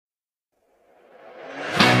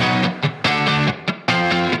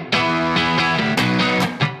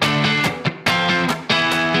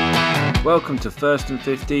Welcome to First and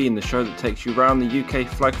 15, the show that takes you around the UK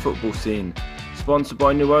flag football scene. Sponsored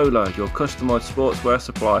by Nuola, your customised sportswear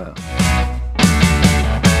supplier.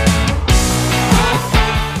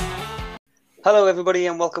 Hello everybody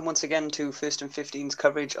and welcome once again to First and 15's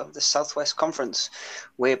coverage of the Southwest Conference.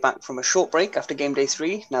 We're back from a short break after game day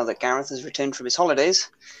 3, now that Gareth has returned from his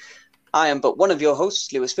holidays. I am but one of your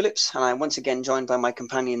hosts, Lewis Phillips, and I'm once again joined by my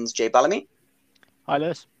companions Jay Bellamy. Hi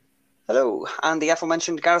Lewis. Hello, and the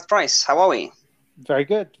aforementioned Gareth Price. How are we? Very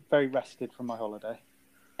good, very rested from my holiday.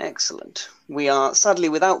 Excellent. We are sadly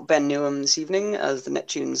without Ben Newham this evening as the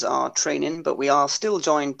Neptunes are training, but we are still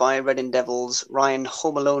joined by Reading Devils' Ryan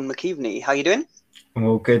Home Alone McKeveney. How are you doing? I'm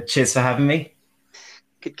all good. Cheers for having me.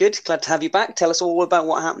 Good. Glad to have you back. Tell us all about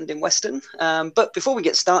what happened in Weston. But before we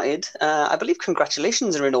get started, I believe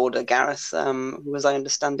congratulations are in order, Gareth, who, as I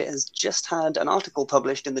understand it, has just had an article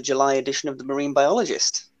published in the July edition of the Marine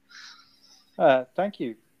Biologist. Thank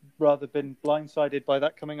you. Rather been blindsided by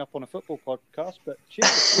that coming up on a football podcast, but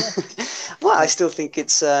cheers. Yeah. Well, I still think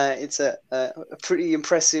it's a pretty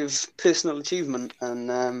impressive personal achievement,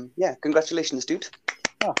 and congratulations, dude.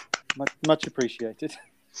 Much appreciated.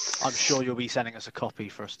 I'm sure you'll be sending us a copy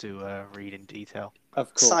for us to read in detail.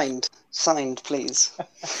 Of course. Signed, please.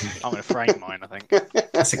 I'm going to frame mine, I think.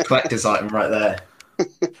 That's a collector's item right there.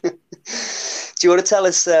 Do you want to tell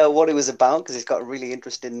us what it was about? Because it's got a really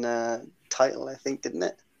interesting title, I think, didn't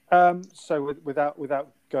it? So without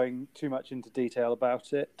going too much into detail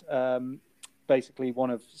about it, basically one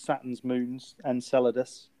of Saturn's moons,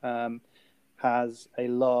 Enceladus, has a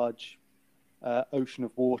large ocean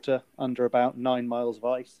of water under about 9 miles of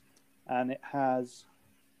ice, and it has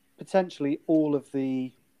potentially all of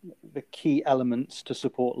the key elements to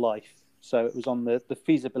support life. So it was on the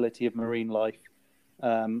feasibility of marine life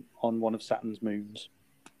on one of Saturn's moons.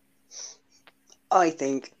 I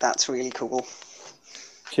think that's really cool.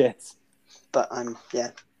 Cheers. But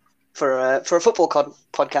for a football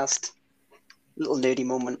podcast, little nerdy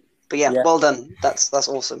moment. But yeah, well done. That's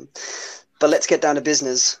awesome. But let's get down to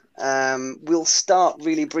business. We'll start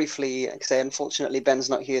really briefly, because unfortunately Ben's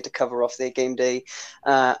not here to cover off their game day.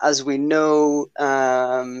 As we know,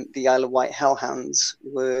 the Isle of Wight Hellhounds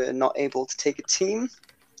were not able to take a team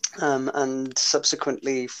and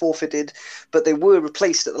subsequently forfeited, but they were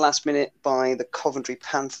replaced at the last minute by the Coventry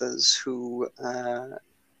Panthers, who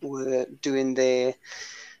were doing their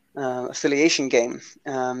affiliation game.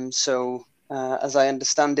 So as I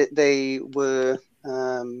understand it, they were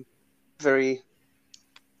very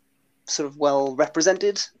sort of well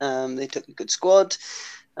represented. They took a good squad.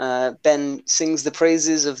 Ben sings the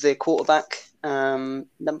praises of their quarterback,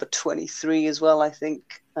 number 23 as well, I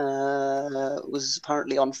think, was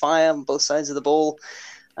apparently on fire on both sides of the ball.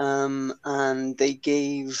 And they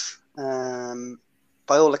gave,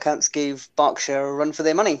 by all accounts, gave Berkshire a run for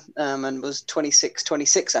their money, and was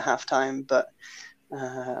 26-26 at halftime. But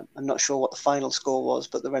I'm not sure what the final score was,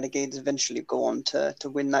 but the Renegades eventually go on to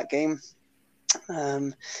win that game.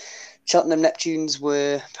 Cheltenham Neptunes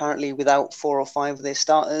were apparently without 4 or 5 of their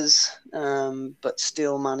starters, but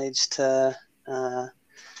still managed to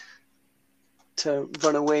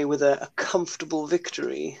run away with a comfortable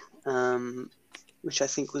victory, which I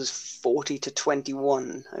think was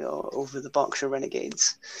 40-21 over the Berkshire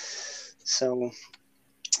Renegades. So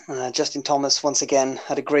Justin Thomas once again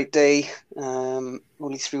had a great day,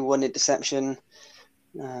 only threw 1 interception,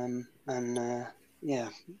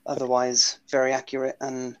 otherwise very accurate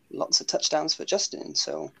and lots of touchdowns for Justin.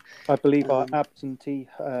 So I believe our absentee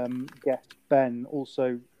guest Ben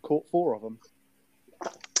also caught 4 of them.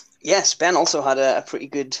 Yes, Ben also had a pretty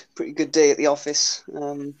good day at the office.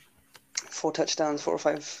 4 touchdowns, 4 or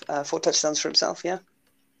 5, 4 touchdowns for himself. Yeah,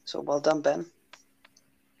 so well done, Ben.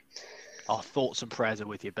 Our thoughts and prayers are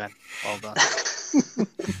with you, Ben. Well done.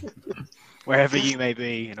 Wherever you may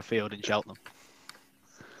be in a field in Cheltenham.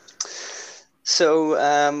 So,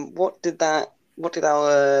 what did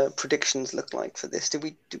our predictions look like for this? Did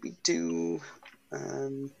we do?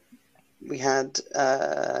 We had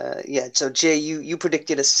So Jay, you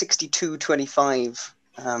predicted a 62-25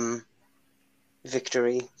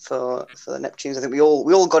 victory for the Neptunes. I think we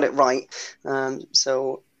all got it right.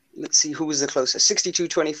 So let's see who was the closest.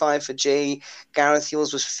 62-25 for Jay. Gareth,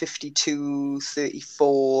 yours was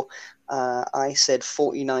 52-34. I said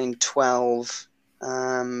 49-12.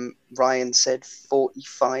 Ryan said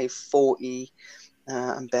 45-40,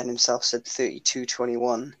 and Ben himself said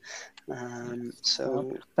 32-21.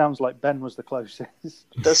 Sounds like Ben was the closest.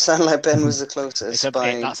 Does sound like Ben was the closest.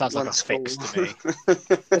 That sounds like a fix to me.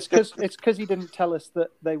 It's because he didn't tell us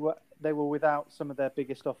that they were without some of their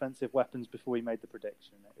biggest offensive weapons before we made the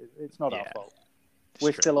prediction. It's not our fault.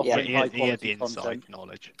 We're still offering high quality he had the inside content.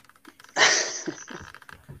 knowledge.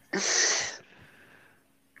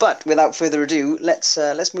 But without further ado,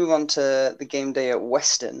 let's move on to the game day at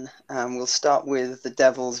Western. We'll start with the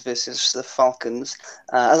Devils versus the Falcons.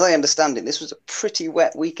 As I understand it, this was a pretty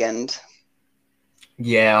wet weekend.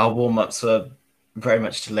 Yeah, our warm-ups were very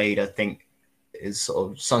much delayed. I think it's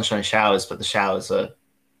sort of sunshine showers, but the showers are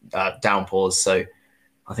downpours. So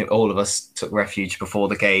I think all of us took refuge before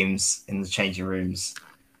the games in the changing rooms.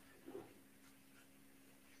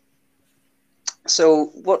 So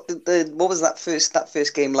what was that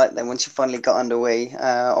first game like then? Once you finally got underway,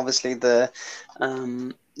 obviously the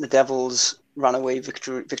Devils ran away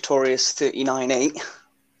victorious 39-8.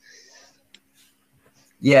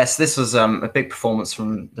 Yes, this was a big performance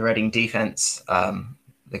from the Reading defense.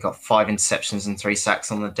 They got 5 interceptions and 3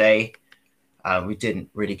 sacks on the day. We didn't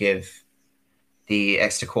really give the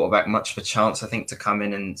extra quarterback much of a chance, I think, to come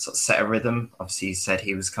in and sort of set a rhythm. Obviously, he said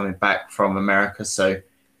he was coming back from America, so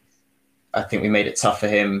I think we made it tough for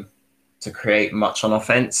him to create much on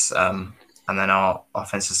offense. And then our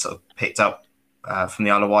offense has sort of picked up from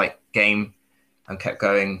the Isle of Wight game and kept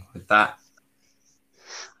going with that.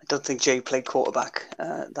 I don't think Jay played quarterback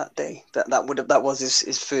that day. That was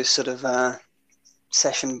his first sort of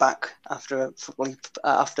session back after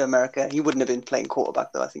America. He wouldn't have been playing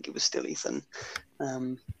quarterback though. I think it was still Ethan.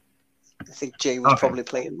 I think Jay was probably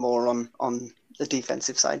playing more on the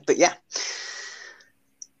defensive side. But yeah.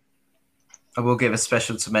 I will give a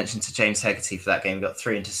special to mention to James Hegarty for that game. He got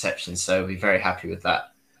 3 interceptions, so we're very happy with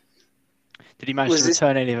that. Did he manage to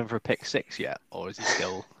return any of them for a pick 6 yet, or is he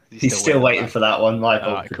still? He's still waiting for that one.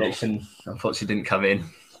 My prediction, unfortunately, didn't come in.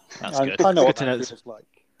 That's good. I know good what that feels like.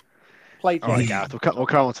 Played all right, Gareth. We'll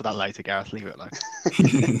come on to that later, Gareth. Leave it alone.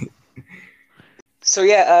 So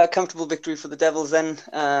yeah, comfortable victory for the Devils then.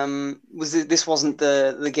 This wasn't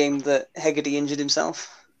the game that Hegarty injured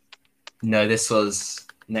himself? No, this was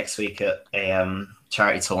next week at a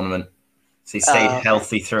charity tournament. So he stayed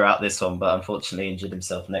healthy throughout this one, but unfortunately injured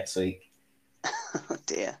himself next week. Oh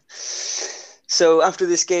dear. So after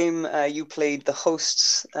this game, you played the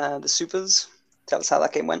hosts, the Supers. Tell us how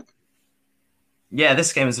that game went. Yeah,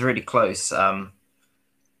 this game was really close.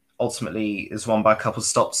 Ultimately, it was won by a couple of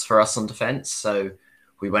stops for us on defence. So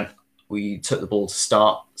we took the ball to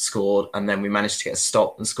start, scored, and then we managed to get a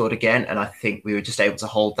stop and scored again. And I think we were just able to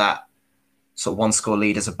hold that sort of 1-score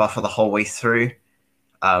lead as a buffer the whole way through.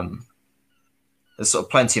 There's sort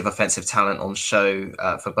of plenty of offensive talent on show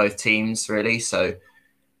for both teams, really. So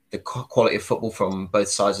the quality of football from both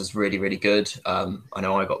sides was really, really good. I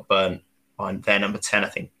know I got burnt on their number 10, I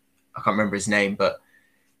think. I can't remember his name, but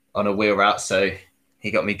on a wheel route. So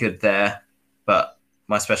he got me good there. But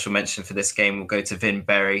my special mention for this game will go to Vin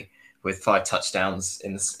Berry with 5 touchdowns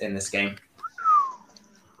in this game.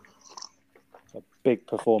 A big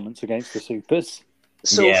performance against the Supers.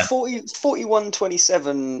 So yeah.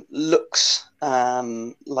 41-27 looks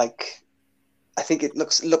like, I think it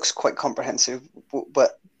looks quite comprehensive,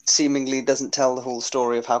 but seemingly doesn't tell the whole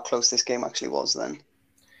story of how close this game actually was then.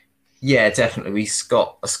 Yeah, definitely. We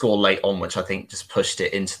got a score late on, which I think just pushed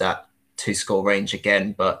it into that 2-score range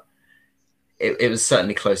again, but it was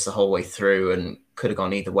certainly close the whole way through and could have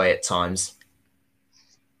gone either way at times.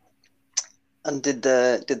 And did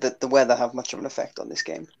the weather have much of an effect on this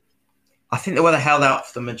game? I think the weather held out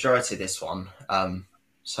for the majority of this one.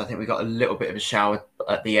 So I think we got a little bit of a shower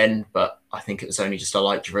at the end, but I think it was only just a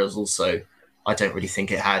light drizzle. So I don't really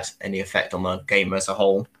think it had any effect on the game as a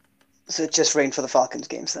whole. So it just rained for the Falcons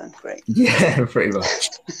games then? Great. Yeah, pretty much.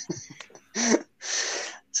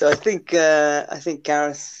 So I think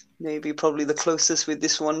Gareth maybe probably the closest with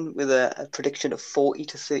this one, with a prediction of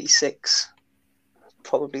 40-36.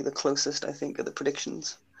 Probably the closest, I think, of the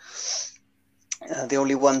predictions. The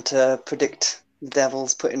only one to predict the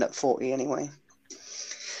Devils putting up 40 anyway.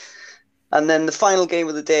 And then the final game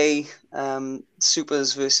of the day,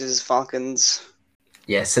 Supers versus Falcons.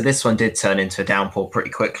 Yeah, so this one did turn into a downpour pretty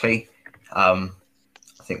quickly. I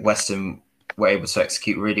think Western were able to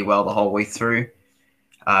execute really well the whole way through,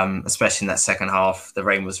 especially in that second half. The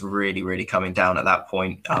rain was really, really coming down at that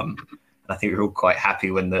point. And I think we were all quite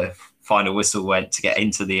happy when the final whistle went to get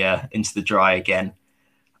into the dry again.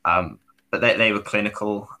 But they were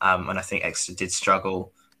clinical, and I think Exeter did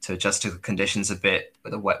struggle to adjust to the conditions a bit.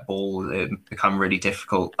 With a wet ball, it became really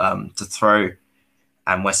difficult to throw.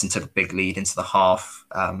 And Western took a big lead into the half,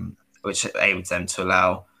 which enabled them to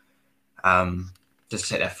allow just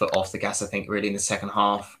to take their foot off the gas, I think, really in the second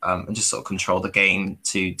half, and just sort of control the game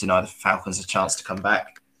to deny the Falcons a chance to come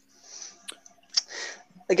back.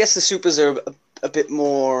 I guess the Supers are a bit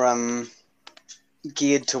more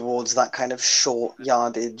geared towards that kind of short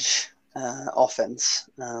yardage offense.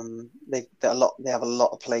 They have a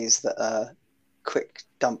lot of plays that are quick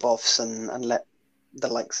dump offs and let the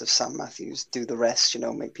likes of Sam Matthews do the rest.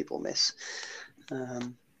 Make people miss.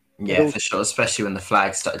 Yeah, for sure. Especially when the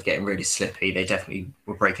flags started getting really slippy, they definitely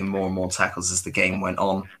were breaking more and more tackles as the game went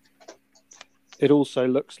on. It also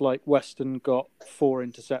looks like Western got 4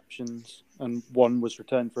 interceptions and 1 was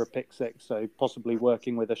returned for a pick 6, so possibly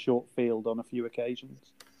working with a short field on a few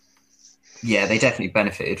occasions. Yeah, they definitely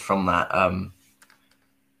benefited from that.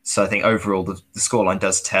 So I think overall the scoreline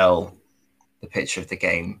does tell the picture of the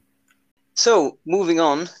game. So moving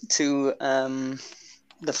on to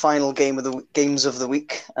the final games of the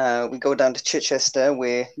week, we go down to Chichester,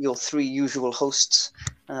 where your 3 usual hosts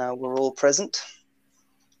were all present,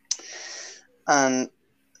 and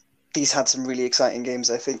these had some really exciting games.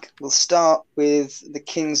 I think we'll start with the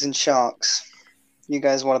Kings and Sharks. You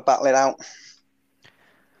guys want to battle it out?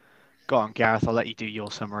 Go on, Gareth. I'll let you do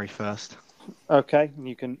your summary first. Okay,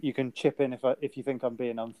 you can chip in if you think I'm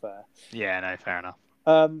being unfair. Yeah, no, fair enough.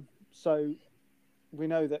 So we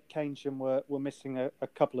know that Keynsham were missing a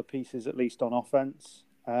couple of pieces at least on offense,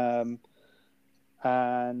 and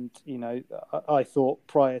I thought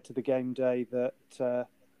prior to the game day that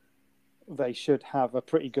they should have a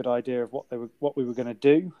pretty good idea of what we were going to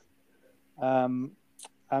do, and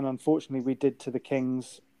unfortunately we did to the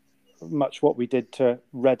Kings much what we did to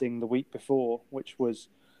Reading the week before, which was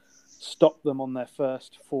stop them on their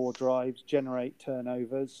first 4 drives, generate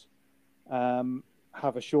turnovers,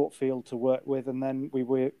 have a short field to work with, and then we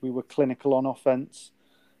were clinical on offense,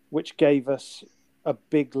 which gave us a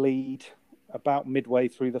big lead about midway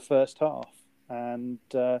through the first half, and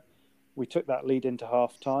we took that lead into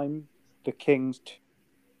half time. The Kings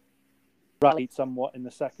rallied somewhat in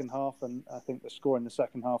the second half, and I think the score in the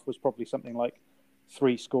second half was probably something like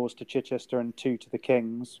 3 scores to Chichester and 2 to the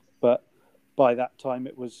Kings, but by that time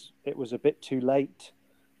it was a bit too late,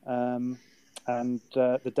 and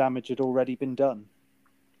the damage had already been done.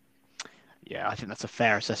 Yeah, I think that's a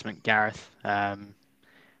fair assessment, Gareth. I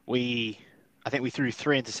think we threw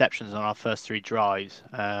 3 interceptions on our first 3 drives,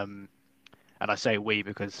 and I say we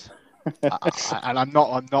because I'm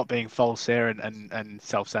not being false here and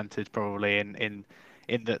self-centered probably in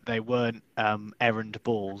that they weren't errand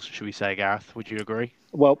balls, should we say, Gareth? Would you agree?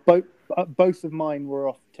 Well, both of mine were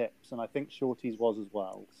off tips, and I think Shorty's was as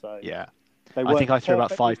well. So yeah, I think I threw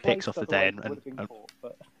about 5 picks off the day,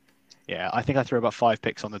 yeah, I think I threw about 5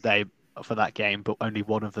 picks on the day for that game, but only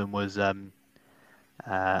one of them was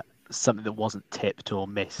something that wasn't tipped or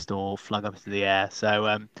missed or flung up into the air.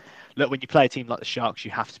 So look, when you play a team like the Sharks,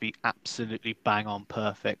 you have to be absolutely bang on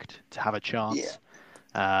perfect to have a chance.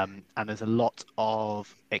 Yeah. And there's a lot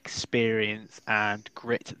of experience and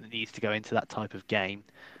grit that needs to go into that type of game.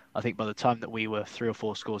 I think by the time that we were 3 or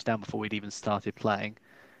 4 scores down before we'd even started playing,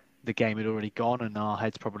 the game had already gone and our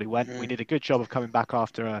heads probably went. We did a good job of coming back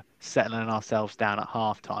after settling ourselves down at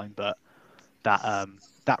half-time, but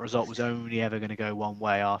that result was only ever going to go one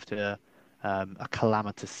way after a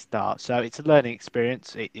calamitous start. So it's a learning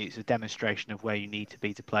experience. It's a demonstration of where you need to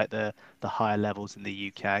be to play at the higher levels in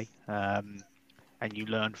the UK, and you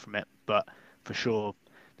learn from it. But for sure,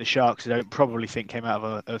 the Sharks, I don't probably think came out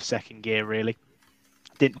of second gear really.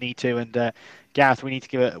 Didn't need to. And Gareth, we need to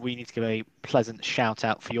give a pleasant shout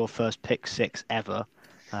out for your first pick 6 ever.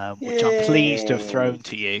 Which I'm pleased to have thrown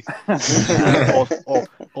to you,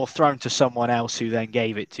 or thrown to someone else who then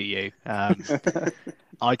gave it to you.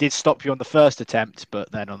 I did stop you on the first attempt,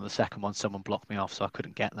 but then on the second one, someone blocked me off, so I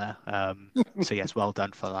couldn't get there. So yes, well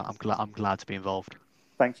done for that. I'm glad to be involved.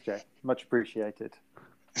 Thanks, Jay. Much appreciated.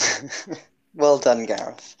 Well done,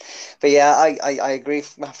 Gareth. But yeah, I agree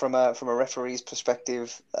from a referee's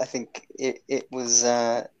perspective. I think it was.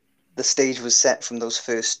 The stage was set from those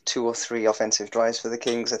first 2 or 3 offensive drives for the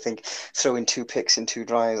Kings. I think throwing 2 picks in 2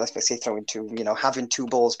 drives, like I say, having 2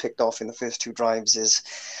 balls picked off in the first 2 drives is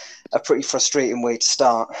a pretty frustrating way to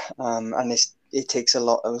start. And it takes a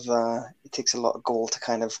lot of goal to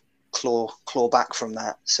kind of claw back from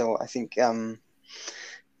that. So I think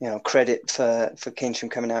credit for Keynsham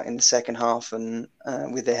coming out in the second half and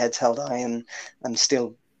with their heads held high and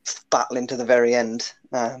still battling to the very end.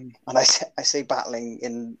 And I say battling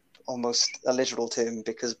in almost a literal term,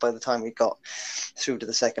 because by the time we got through to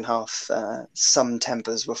the second half, some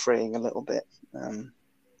tempers were fraying a little bit,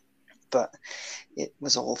 but it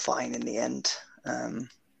was all fine in the end.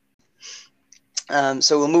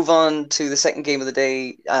 So we'll move on to the second game of the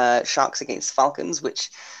day, Sharks against Falcons, which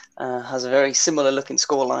has a very similar looking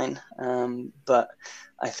scoreline, but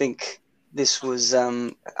I think this was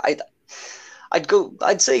I'd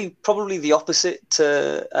say probably the opposite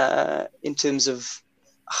to in terms of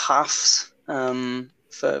halves.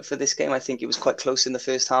 for this game. I think it was quite close in the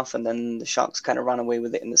first half, and then the Sharks kind of ran away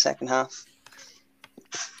with it in the second half.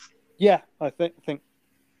 Yeah, I think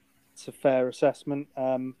it's a fair assessment.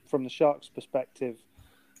 From the Sharks' perspective,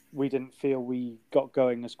 we didn't feel we got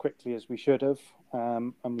going as quickly as we should have,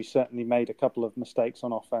 and we certainly made a couple of mistakes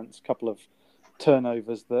on offense, a couple of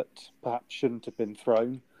turnovers that perhaps shouldn't have been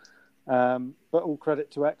thrown. But all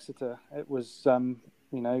credit to Exeter. It was,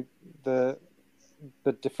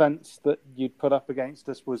 the defence that you'd put up against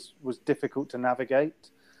us was difficult to navigate,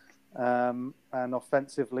 and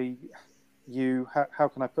offensively, you how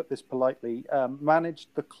can I put this politely? Managed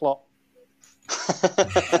the clock.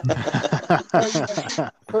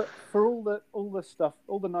 For all the stuff,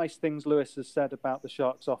 all the nice things Lewis has said about the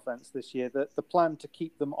Sharks' offense this year, that the plan to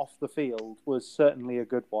keep them off the field was certainly a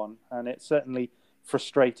good one, and it certainly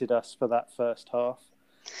frustrated us for that first half.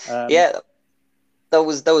 That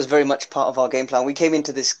was very much part of our game plan. We came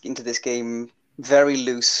into this game very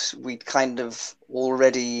loose. We'd kind of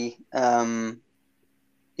already assumed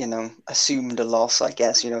a loss, I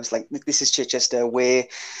guess. It's like, this is Chichester. We're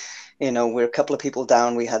a couple of people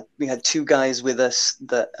down. We had 2 guys with us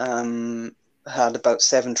that had about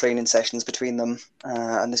 7 training sessions between them,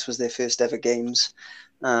 and this was their first ever games.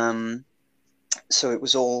 So it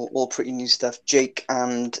was all pretty new stuff. Jake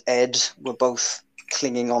and Ed were both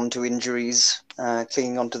clinging on to injuries,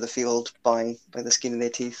 clinging onto the field by the skin of their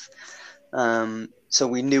teeth. So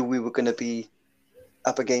we knew we were going to be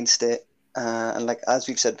up against it. And like, as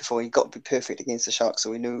we've said before, you've got to be perfect against the Sharks. So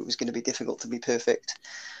we knew it was going to be difficult to be perfect.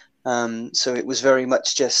 So it was very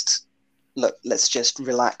much just, look, let's just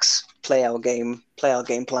relax, play our game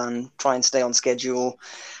plan, try and stay on schedule,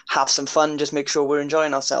 have some fun, just make sure we're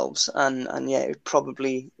enjoying ourselves. And yeah, it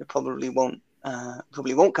probably won't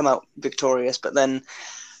come out victorious. But then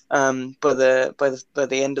by the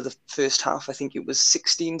end of the first half, I think it was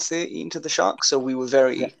 16-13 to the Sharks. So we were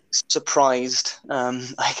very surprised,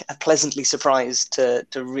 pleasantly surprised to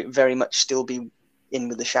very much still be in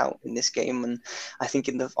with the shout in this game. And I think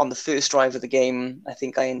on the first drive of the game, I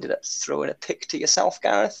think I ended up throwing a pick to yourself,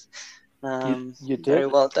 Gareth. You did. Very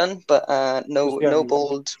well done, but no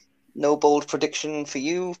bold prediction for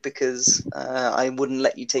you, because I wouldn't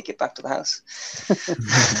let you take it back to the house.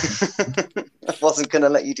 I wasn't going to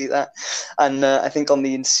let you do that. And I think on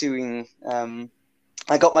the ensuing, I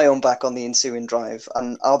got my own back on the ensuing drive.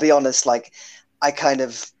 And I'll be honest, like,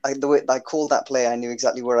 the way I called that play, I knew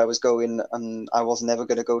exactly where I was going, and I was never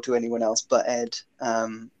going to go to anyone else but Ed.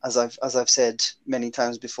 As I've said many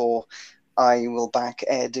times before, I will back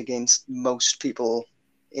Ed against most people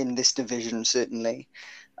in this division, certainly.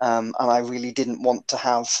 And I really didn't want to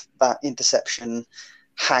have that interception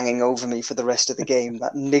hanging over me for the rest of the game,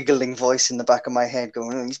 that niggling voice in the back of my head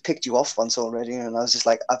going, oh, he's picked you off once already. And I was just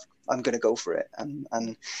like, I'm going to go for it. And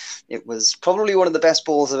it was probably one of the best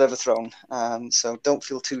balls I've ever thrown. So don't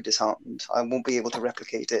feel too disheartened. I won't be able to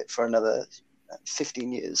replicate it for another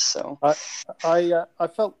 15 years. So I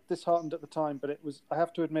felt disheartened at the time, but I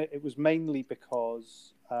have to admit, it was mainly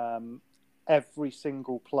because every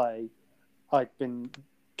single play I'd been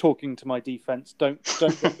talking to my defense, don't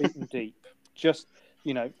get beaten deep. Just,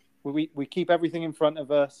 we keep everything in front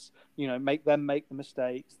of us, make them make the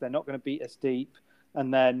mistakes. They're not going to beat us deep.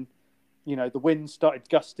 And then, the wind started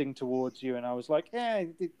gusting towards you, and I was like, yeah,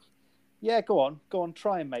 go on,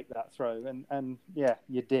 try and make that throw. And yeah,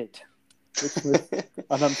 you did. Which was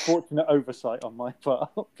an unfortunate oversight on my part,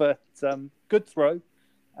 but good throw.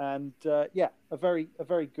 And a very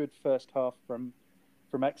good first half from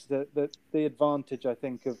Exeter. The advantage, I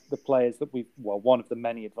think, of the players that one of the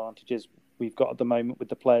many advantages we've got at the moment with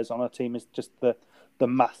the players on our team is just the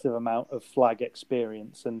massive amount of flag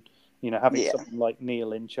experience, and having someone like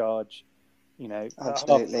Neil in charge.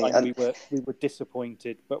 Absolutely. We were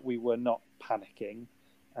disappointed, but we were not panicking.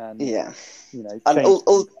 And I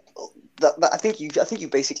think you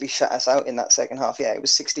basically shut us out in that second half. Yeah, it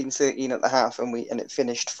was 16-13 at the half, and it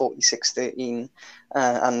finished 46-13.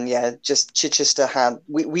 Just Chichester had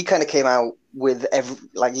we kind of came out with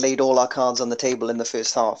laid all our cards on the table in the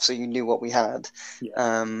first half, so you knew what we had.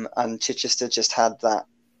 And Chichester just had that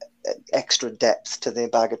extra depth to their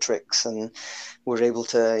bag of tricks, and were able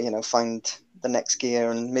to find the next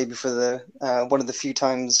gear. And maybe for the one of the few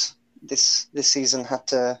times this season had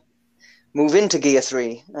to move into gear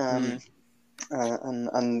 3, and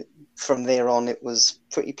from there on it was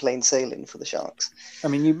pretty plain sailing for the Sharks. I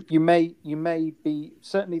mean, you may be,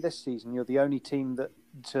 certainly this season, you're the only team that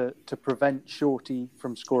to prevent Shorty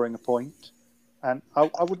from scoring a point, and I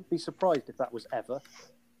wouldn't be surprised if that was ever.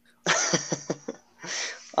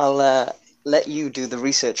 I'll let you do the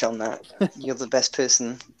research on that. You're the best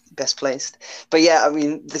person best placed. But yeah, I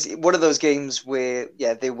mean, one of those games where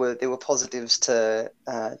there were positives to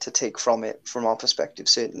take from it from our perspective.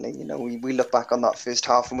 Certainly, you know, we look back on that first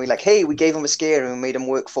half and we're like, hey, we gave them a scare and we made them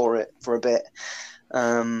work for it for a bit.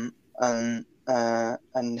 And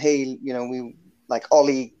hey, you know, we like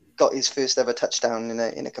Ollie got his first ever touchdown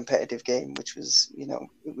in a competitive game, which was, you know,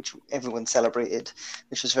 which everyone celebrated,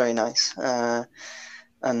 which was very nice.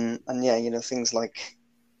 And yeah, you know, things like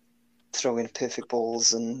throwing perfect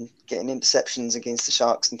balls and getting interceptions against the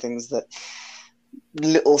Sharks and things, that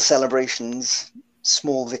little celebrations,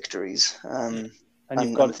 small victories. And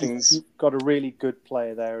you've got a really good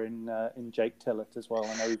player there in Jake Tillett as well.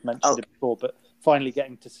 I know we've mentioned it before, but finally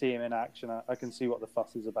getting to see him in action, I can see what the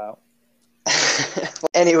fuss is about.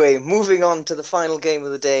 Anyway, moving on to the final game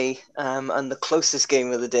of the day, and the closest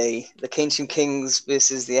game of the day, the Keynsham Kings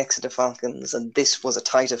versus the Exeter Falcons, and this was a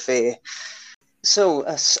tight affair. So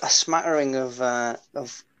a smattering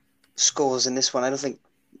of scores in this one. I don't think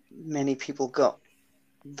many people got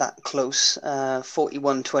that close.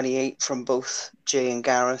 41-28 from both Jay and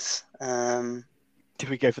Gareth. Did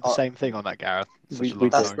we go for the same thing on that, Gareth? We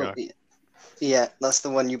did. Yeah, that's the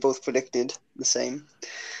one you both predicted, the same.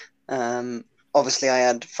 Obviously, I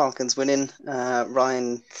had Falcons winning.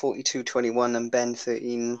 Ryan 42-21 and Ben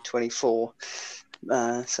 13-24.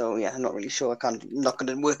 So yeah, I'm not really sure. I'm not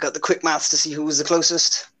going to work out the quick maths to see who was the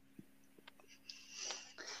closest.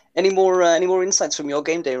 Any more insights from your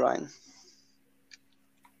game day, Ryan?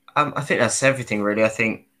 I think that's everything really. I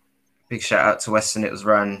think big shout out to Western. It was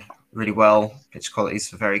run really well. Pitch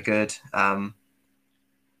qualities were very good. But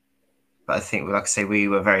I think, like I say, we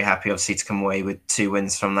were very happy, obviously, to come away with 2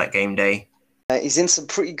 wins from that game day. He's in some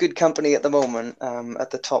pretty good company at the moment,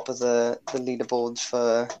 at the top of the leaderboards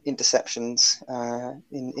for interceptions,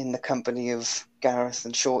 in the company of Gareth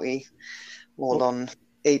and Shorty, all on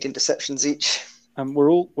 8 interceptions each. And we're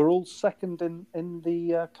all second in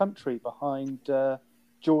the country behind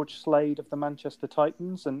George Slade of the Manchester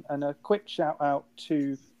Titans, and a quick shout out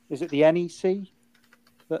to, is it the NEC?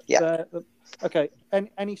 Okay,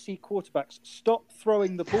 NEC quarterbacks, stop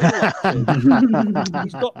throwing the ball at him.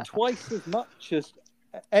 He's got twice as much as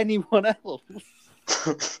anyone else.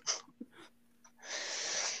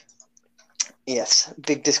 Yes,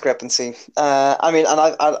 big discrepancy. I mean,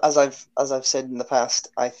 and as I've said in the past,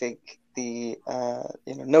 I think the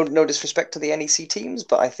no disrespect to the NEC teams,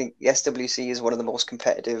 but I think the SWC is one of the most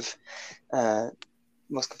competitive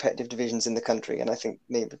divisions in the country, and I think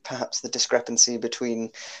maybe perhaps the discrepancy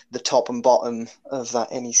between the top and bottom of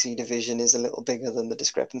that NEC division is a little bigger than the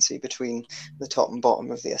discrepancy between the top and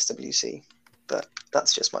bottom of the SWC. But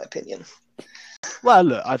that's just my opinion. Well,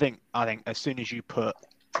 look, I think as soon as you put,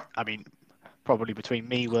 I mean, probably between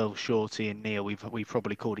me, Will, Shorty, and Neil, we've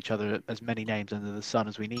probably called each other as many names under the sun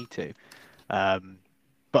as we need to,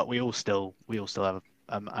 but we all still have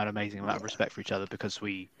an amazing amount of respect for each other, because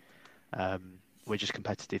we're just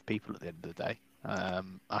competitive people at the end of the day.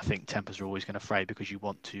 I think tempers are always going to fray because you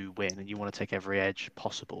want to win and you want to take every edge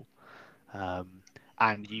possible,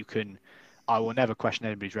 and you can. I will never question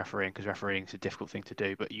anybody's refereeing, because refereeing is a difficult thing to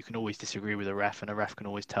do, but you can always disagree with a ref, and a ref can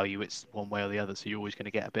always tell you it's one way or the other, so you're always going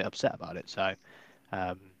to get a bit upset about it. So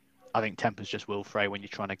I think tempers just will fray when you're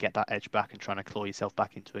trying to get that edge back and trying to claw yourself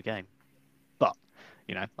back into a game. But,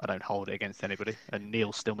 you know, I don't hold it against anybody, and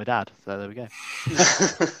Neil's still my dad, so there we go.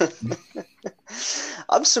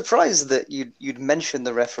 I'm surprised that you'd mentioned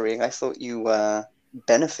the refereeing. I thought you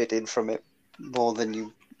benefited from it more than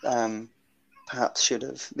you perhaps should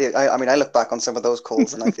have. I mean, I look back on some of those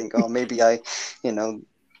calls and I think, oh, maybe I,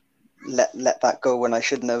 let that go when I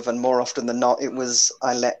shouldn't have. And more often than not, it was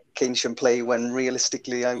I let Keynsham play when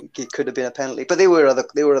realistically it could have been a penalty. But there were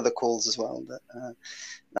other calls as well. But I'm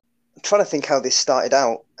trying to think how this started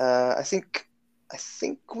out. I think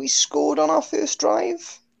we scored on our first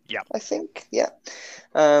drive. Yeah, I think, yeah.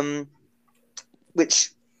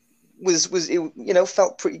 Which was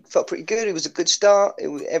felt pretty good. It was a good start. We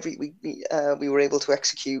were able to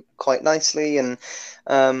execute quite nicely, and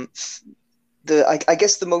I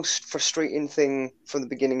guess the most frustrating thing from the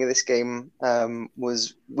beginning of this game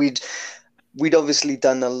was we'd obviously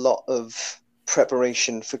done a lot of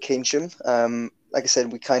preparation for Keynsham. Like I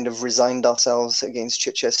said, we kind of resigned ourselves against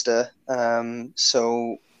Chichester,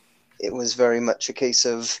 so it was very much a case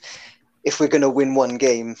of, if we're going to win one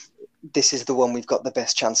game, this is the one we've got the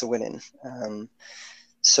best chance of winning.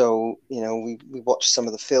 So, we watched some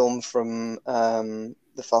of the film from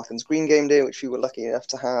the Falcons Green game day, which we were lucky enough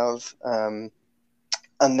to have.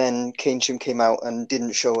 And then Keynsham came out and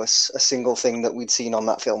didn't show us a single thing that we'd seen on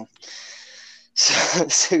that film.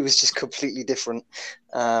 So it was just completely different.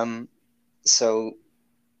 So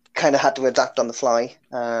kind of had to adapt on the fly,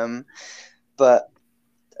 but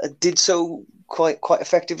did so quite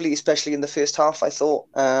effectively, especially in the first half. I thought,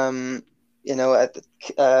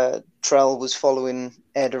 Trell was following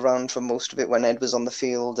Ed around for most of it when Ed was on the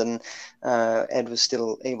field, and Ed was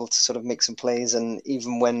still able to sort of make some plays, and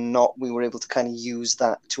even when not, we were able to kind of use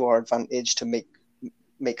that to our advantage to make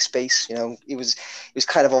space. It was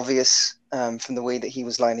kind of obvious from the way that he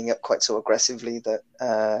was lining up quite so aggressively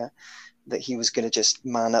that he was going to just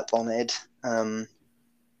man up on Ed,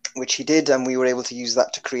 which he did, and we were able to use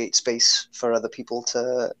that to create space for other people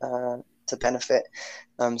to benefit.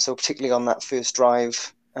 So particularly on that first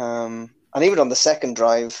drive, and even on the second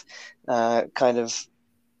drive, kind of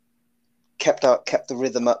kept the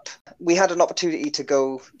rhythm up. We had an opportunity to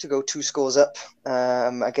go 2 scores up.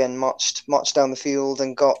 Again, marched down the field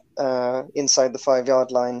and got inside the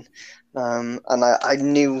 5-yard line. And I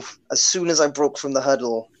knew as soon as I broke from the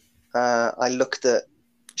huddle, I looked at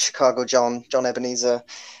Chicago John Ebenezer,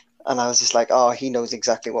 and I was just like, oh, he knows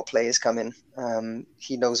exactly what play is coming.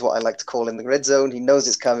 He knows what I like to call in the red zone. He knows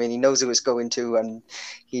it's coming. He knows who it's going to. And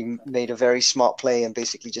he made a very smart play and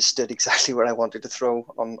basically just stood exactly where I wanted to throw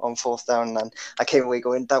on 4th down. And I came away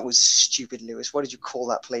going, that was stupid, Lewis. What did you call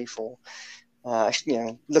that play for?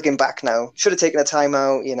 Looking back now, should have taken a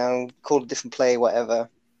timeout, called a different play, whatever.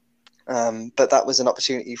 But that was an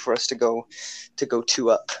opportunity for us to go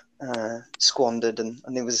 2 up, squandered.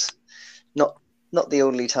 And it was not the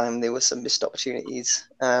only time. There were some missed opportunities.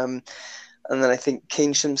 And then I think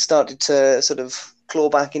Keynsham started to sort of claw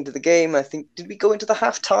back into the game. I think, did we go into the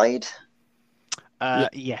half tied?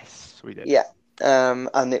 Yes, we did. Yeah.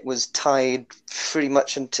 And it was tied pretty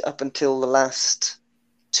much up until the last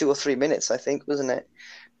 2 or 3 minutes, I think, wasn't it?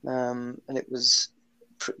 And it was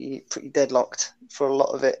pretty deadlocked for a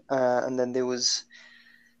lot of it. And then there was...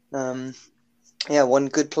 one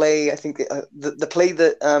good play. I think the play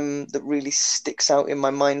that really sticks out in my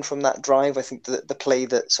mind from that drive, I think the play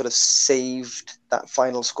that sort of saved that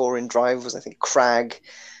final scoring drive was, I think, Cragg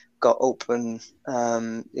got open.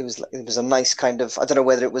 It was a nice kind of, I don't know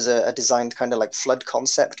whether it was a designed kind of like flood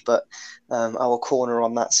concept, but our corner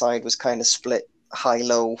on that side was kind of split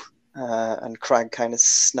high-low, and Cragg kind of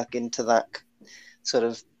snuck into that sort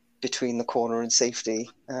of between the corner and safety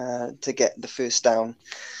to get the first down.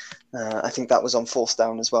 I think that was on 4th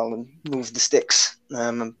down as well, and moved the sticks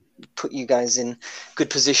and put you guys in good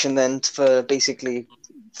position then for basically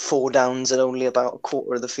 4 downs and only about a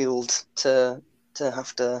quarter of the field to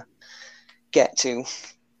have to get to.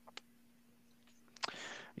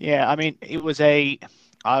 Yeah, I mean, I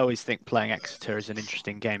always think playing Exeter is an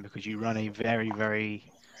interesting game because you run a very, very,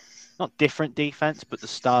 not different defense, but the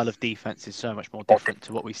style of defense is so much more different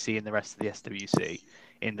to what we see in the rest of the SWC,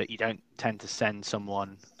 in that you don't tend to send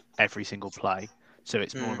someone every single play, so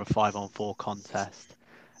it's more of a 5-on-4 contest.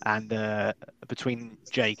 And between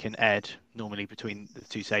Jake and Ed, normally between the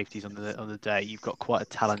 2 safeties on the day, you've got quite a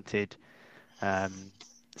talented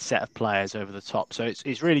set of players over the top. So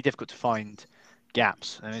it's really difficult to find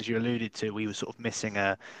gaps. And as you alluded to, we were sort of missing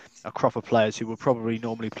a crop of players who would probably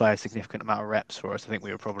normally play a significant amount of reps for us. I think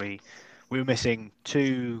we were missing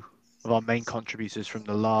 2 of our main contributors from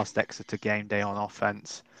the last Exeter game day on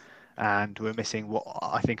offense. And we're missing what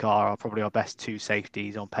I think are probably our best 2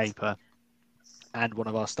 safeties on paper, and one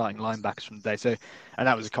of our starting linebackers from the day. So, and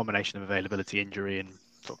that was a combination of availability, injury, and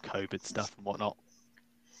sort of COVID stuff and whatnot.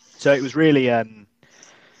 So it was really a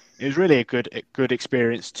good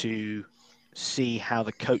experience to see how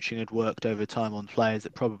the coaching had worked over time on players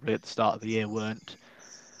that probably at the start of the year weren't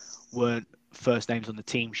first names on the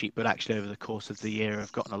team sheet, but actually over the course of the year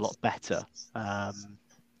have gotten a lot better.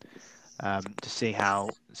 To see how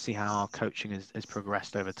our coaching has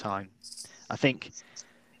progressed over time. I think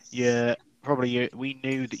we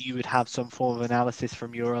knew that you would have some form of analysis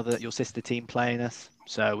from your sister team playing us,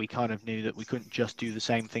 so we kind of knew that we couldn't just do the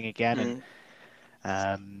same thing again,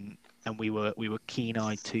 and we were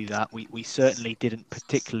keen-eyed to that. We certainly didn't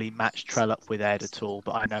particularly match Trell up with Ed at all,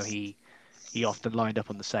 but I know he often lined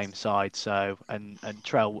up on the same side. So and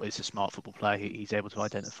Trell is a smart football player. He's able to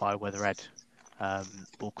identify whether Ed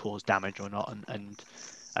will cause damage or not, and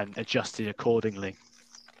adjusted accordingly.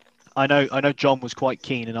 I know John was quite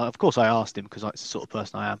keen, and of course I asked him, because that's the sort of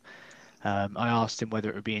person I am. I asked him whether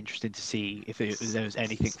it would be interesting to see if there was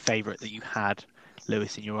anything favourite that you had,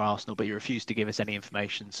 Lewis, in your Arsenal, but he refused to give us any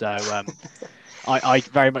information. So I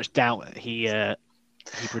very much doubt he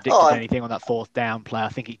predicted anything on that 4th down play. I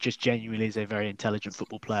think he just genuinely is a very intelligent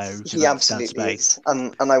football player. He absolutely is,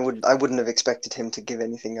 and I wouldn't have expected him to give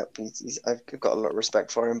anything up. I've got a lot of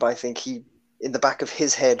respect for him, but I think he, in the back of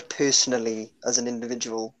his head, personally, as an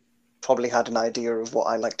individual, probably had an idea of what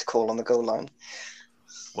I like to call on the goal line.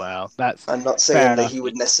 Well, that's I'm not fair saying that enough. he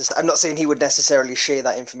would I'm not saying he would necessarily share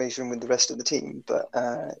that information with the rest of the team, but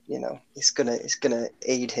it's gonna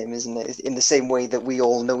aid him, isn't it? In the same way that we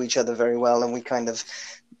all know each other very well, and we kind of,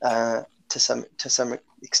 to some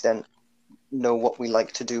extent, know what we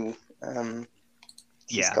like to do.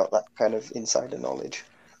 He's got that kind of insider knowledge.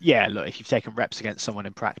 Yeah, look, if you've taken reps against someone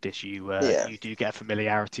in practice, you do get a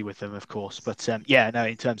familiarity with them, of course. But no,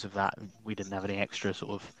 in terms of that, we didn't have any extra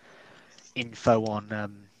sort of info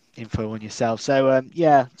on yourself. So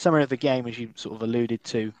summary of the game, as you sort of alluded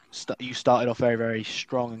to, you started off very, very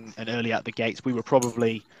strong and early out the gates. We were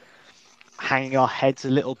probably hanging our heads a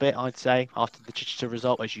little bit, I'd say, after the Chichester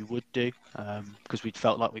result, as you would do, because we'd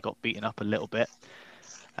felt like we got beaten up a little bit.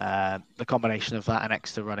 The combination of that and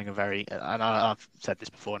Exeter running and I've said this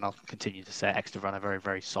before and I'll continue to say it, Exeter run a very,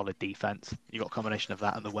 very solid defence. You got a combination of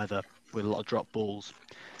that and the weather with a lot of drop balls.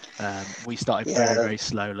 We started very, very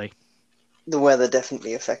slowly. The weather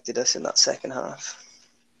definitely affected us in that second half.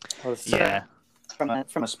 From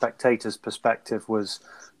a spectator's perspective, was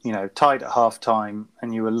tied at half time,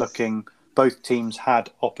 and you were looking. Both teams had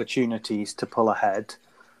opportunities to pull ahead,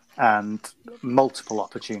 and multiple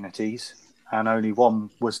opportunities, and only one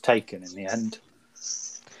was taken in the end.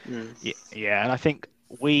 Yeah, and I think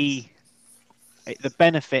the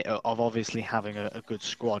benefit of obviously having a good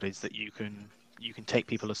squad is that you can take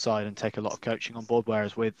people aside and take a lot of coaching on board,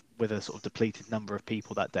 whereas with a sort of depleted number of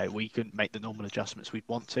people that day, we couldn't make the normal adjustments we'd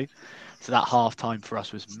want to. So that half time for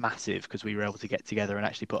us was massive because we were able to get together and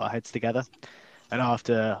actually put our heads together. And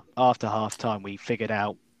after half time, we figured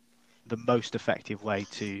out the most effective way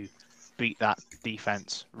to beat that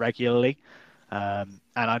defense regularly. And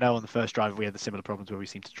I know on the first drive we had the similar problems where we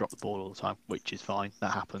seemed to drop the ball all the time, which is fine.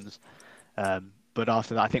 That happens. But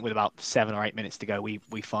after that, I think with about 7 or 8 minutes to go, we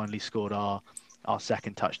finally scored our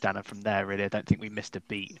second touchdown, and from there, really, I don't think we missed a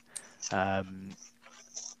beat. I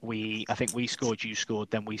think we scored, you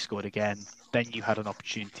scored, then we scored again. Then you had an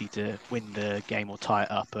opportunity to win the game or tie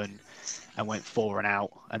it up, and went 4 and out,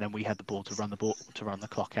 and then we had the ball to run the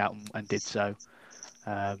clock out, and did so.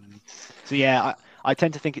 I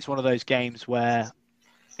tend to think it's one of those games where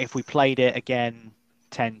if we played it again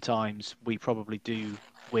 10 times, we probably do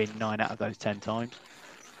win 9 out of those 10 times.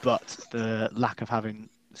 But the lack of having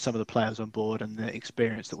some of the players on board and the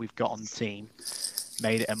experience that we've got on the team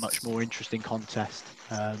made it a much more interesting contest.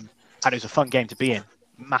 And it was a fun game to be in.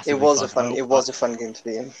 Massively It was a fun game to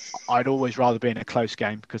be in. I'd always rather be in a close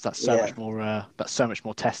game because that's so much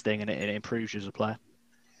more testing, and it improves you as a player.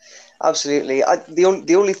 Absolutely.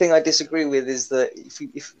 The only thing I disagree with is that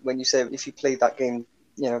when you say if you played that game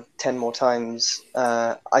 10 more times,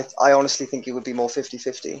 I honestly think it would be more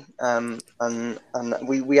 50-50. And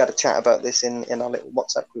we had a chat about this in our little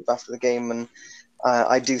WhatsApp group after the game, and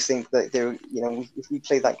I do think that if we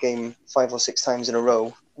play that game 5 or 6 times in a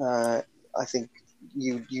row, I think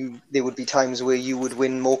there would be times where you would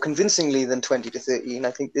win more convincingly than 20-13.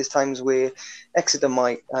 I think there's times where Exeter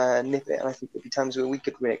might nip it, and I think there'd be times where we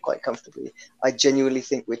could win it quite comfortably. I genuinely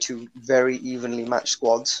think we're 2 very evenly matched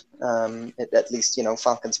squads, at least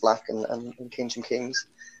Falcons Black and Keynsham Kings,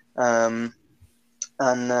 and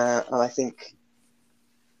I think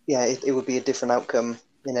it would be a different outcome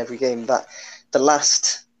in every game. That the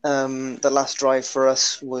last drive for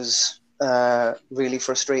us was really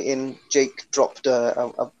frustrating. Jake dropped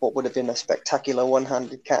what would have been a spectacular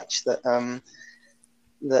one-handed catch that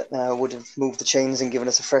would have moved the chains and given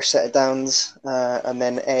us a fresh set of downs. And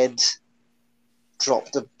then Ed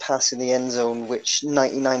dropped a pass in the end zone, which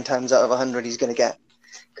 99 times out of 100 he's going to get,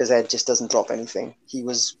 because Ed just doesn't drop anything. He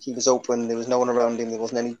was open. There was no one around him. There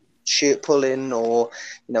wasn't any shirt pulling, or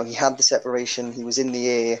he had the separation. He was in the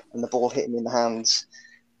air, and the ball hit him in the hands.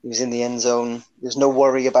 He was in the end zone. There's no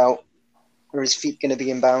worry about are his feet going to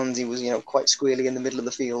be in bounds. He was, quite squarely in the middle of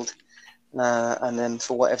the field. And then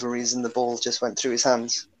for whatever reason, the ball just went through his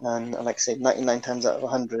hands. And like I said, 99 times out of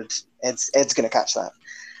 100, Ed's going to catch that.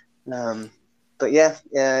 But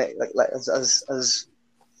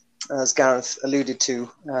as Gareth alluded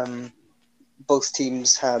to, both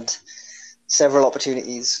teams had several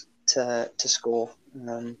opportunities to score.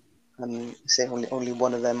 And say only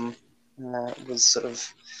one of them was sort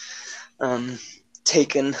of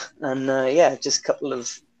taken, and just a couple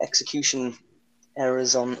of execution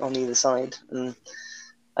errors on either side, and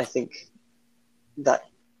I think that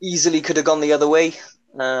easily could have gone the other way.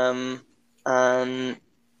 And like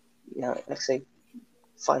I say,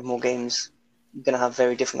 5 more games, you're going to have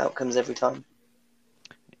very different outcomes every time.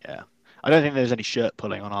 Yeah, I don't think there's any shirt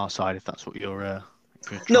pulling on our side, if that's what you're.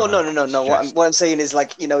 No. What I'm saying is,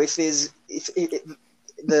 like, if there's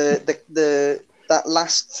the that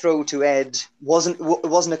last throw to Ed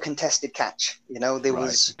wasn't a contested catch. There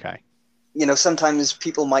was. Okay. Sometimes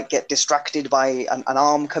people might get distracted by an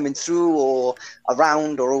arm coming through or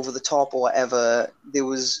around or over the top or whatever. There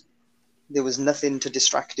was nothing to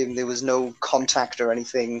distract him. There was no contact or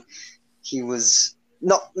anything. He was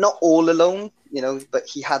not all alone, but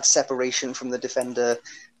he had separation from the defender.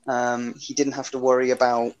 He didn't have to worry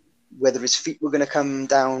about whether his feet were going to come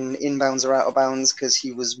down inbounds or out of bounds because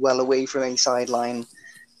he was well away from any sideline.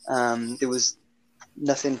 There was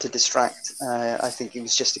nothing to distract. I think it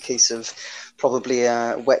was just a case of probably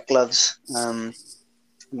wet gloves. And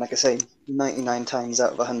like I say, 99 times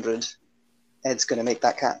out of 100, Ed's going to make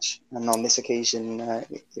that catch. And on this occasion,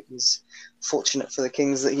 it was fortunate for the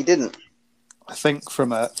Kings that he didn't. I think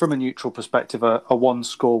from a neutral perspective, a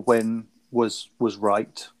one-score win was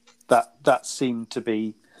right. That seemed to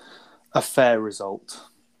be a fair result.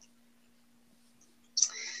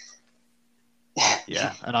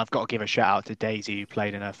 Yeah, and I've got to give a shout out to Daisy, who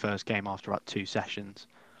played in her first game after about 2 sessions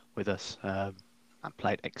with us, and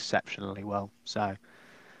played exceptionally well. So,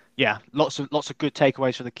 yeah, lots of good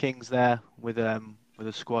takeaways for the Kings there, with a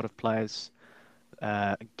squad of players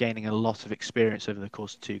gaining a lot of experience over the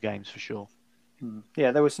course of 2 games for sure.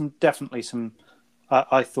 Yeah, there was definitely some.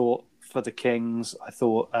 I thought for the Kings, I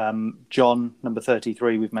thought John, number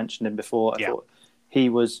 33, we've mentioned him before. I thought he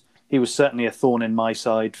was certainly a thorn in my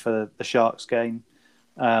side for the Sharks game.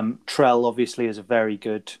 Trell obviously is a very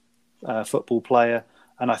good football player,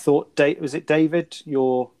 and I thought was it David,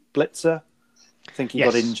 your blitzer? I think he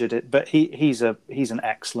got injured, but he's an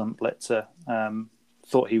excellent blitzer.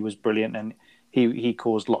 Thought he was brilliant, and he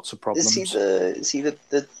caused lots of problems. Is he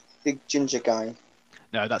the big ginger guy?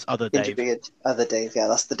 No, that's other Ginger Dave. Beard. Other Dave, yeah,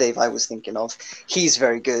 that's the Dave I was thinking of. He's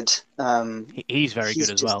very good. He's very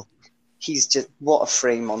good as well. He's just, what a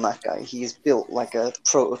frame on that guy. He's built like a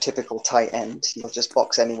prototypical tight end. He'll just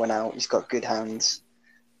box anyone out. He's got good hands.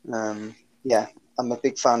 Yeah, I'm a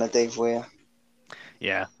big fan of Dave Weir.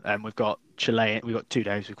 Yeah, we've got Chilean. We've got 2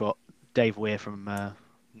 Daves. We've got Dave Weir from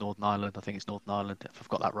Northern Ireland. I think it's Northern Ireland. If I've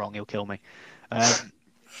got that wrong, he'll kill me.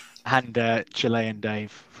 And Chilean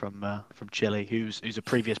Dave from Chile, who's a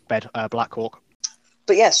previous Blackhawk.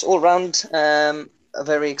 But yes, all round, a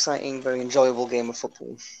very exciting, very enjoyable game of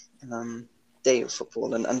football. Day of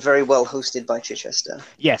football, and very well hosted by Chichester.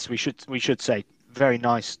 Yes, we should say very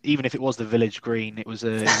nice. Even if it was the Village Green, it was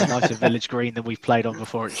a nicer Village Green than we've played on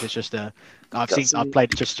before at Chichester. I've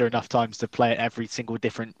played Chichester enough times to play at every single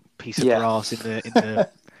different piece of grass in the.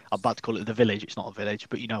 I'm about to call it the Village. It's not a village,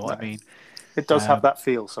 but you know what I mean. It does have that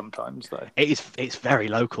feel sometimes, though. It's very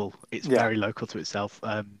local. It's very local to itself.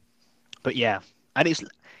 But yeah, and it's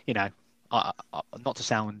not to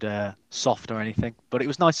sound soft or anything, but it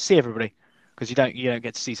was nice to see everybody, because you don't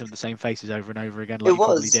get to see some of the same faces over and over again like you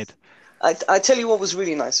probably did. I tell you what was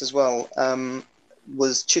really nice as well,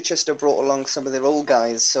 was Chichester brought along some of their old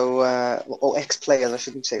guys, or ex-players, I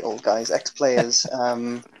shouldn't say old guys, ex-players.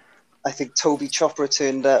 I think Toby Chopra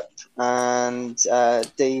turned up, and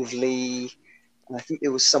Dave Lee, and I think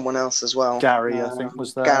there was someone else as well. Gary, I think,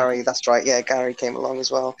 was there. Gary, that's right. Yeah, Gary came along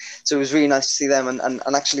as well. So it was really nice to see them. And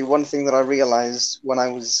actually, one thing that I realised when I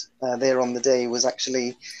was there on the day was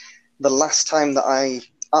actually the last time that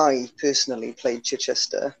I personally played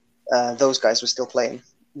Chichester, those guys were still playing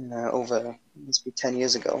over, must be 10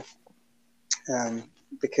 years ago.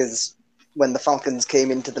 Because when the Falcons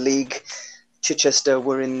came into the league, Chichester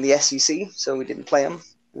were in the SEC, so we didn't play them.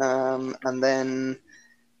 And then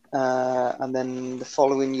the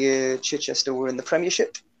following year, Chichester were in the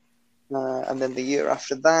Premiership. And then the year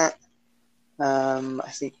after that,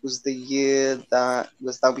 I think was the year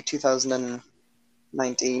that'll be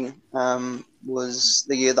 2019, was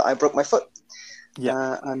the year that I broke my foot.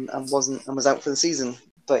 Yeah. And was out for the season.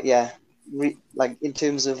 But yeah, in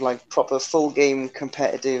terms of like proper full game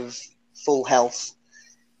competitive, full health,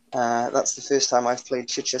 that's the first time I've played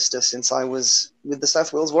Chichester since I was with the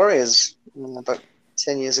South Wales Warriors about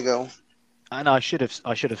 10 years ago. And I should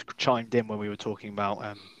have chimed in when we were talking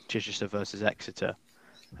about Chichester versus Exeter.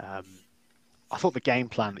 I thought the game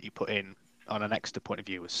plan that you put in on an Exeter point of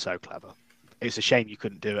view was so clever. It's a shame you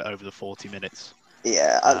couldn't do it over the 40 minutes.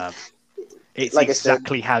 Yeah. It's like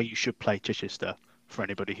exactly how you should play Chichester for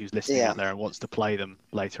anybody who's listening out there and wants to play them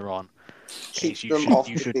later on. You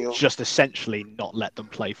should just essentially not let them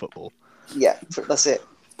play football. Yeah, that's it.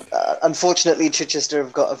 Unfortunately, Chichester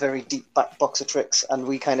have got a very deep back box of tricks, and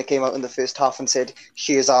we kind of came out in the first half and said,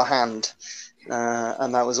 "Here's our hand,"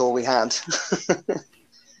 and that was all we had.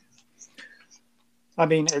 I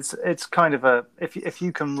mean, it's kind of if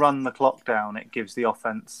you can run the clock down, it gives the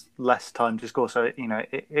offense less time to score. So it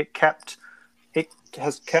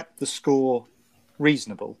has kept the score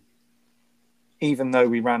reasonable. Even though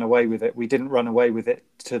we ran away with it, we didn't run away with it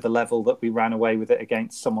to the level that we ran away with it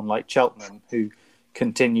against someone like Cheltenham, who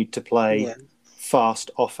continued to play fast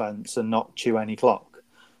offense and not chew any clock,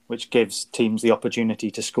 which gives teams the opportunity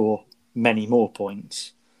to score many more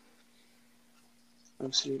points.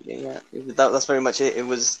 Absolutely, yeah. That's very much it. It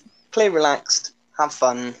was play relaxed, have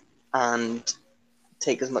fun, and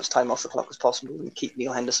take as much time off the clock as possible and keep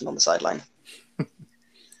Neil Henderson on the sideline.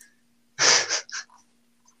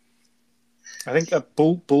 I think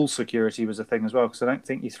ball security was a thing as well, because I don't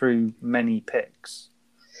think you threw many picks.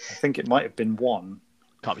 I think it might have been one.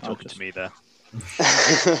 Can't be talking to me there.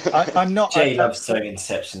 I'm not. Jay loves throwing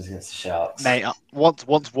interceptions against the Sharks. Mate, once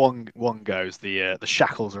one goes, the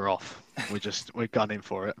shackles are off. We're gunning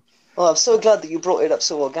for it. Well, I'm so glad that you brought it up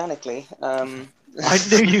so organically. I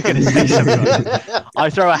knew you were going to say something. I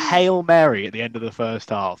throw a Hail Mary at the end of the first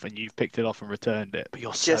half, and you've picked it off and returned it, but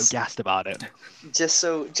you're so gassed about it. Just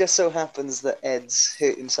so happens that Ed's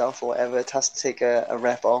hurt himself or whatever, has to take a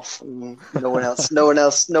rep off, and no one else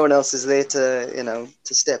is there to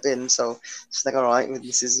step in. So it's like, all right,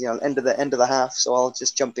 this is end of the half, so I'll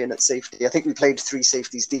just jump in at safety. I think we played 3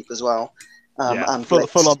 safeties deep as well. And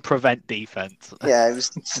full on prevent defense. Yeah, it was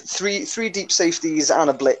three deep safeties and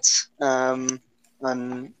a blitz. I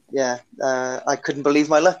couldn't believe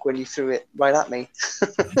my luck when you threw it right at me.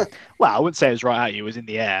 Well, I wouldn't say it was right at you. It was in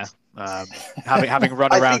the air. Having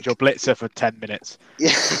run around your blitzer for 10 minutes. Yeah,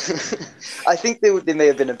 I think there may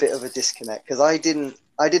have been a bit of a disconnect because I didn't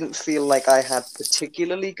feel like I had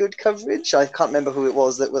particularly good coverage. I can't remember who it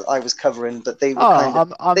was that I was covering, but they were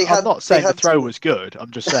I'm not saying the throw was good.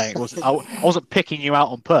 I'm just saying I wasn't picking you out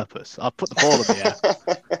on purpose. I put the ball in the air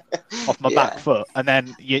off my back foot, and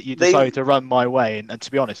then you decided to run my way. And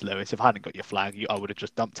to be honest, Lewis, if I hadn't got your flag, I would have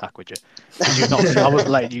just dump tackled you. I wasn't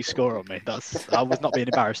letting you score on me. I was not being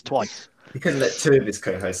embarrassed twice. He couldn't let 2 of his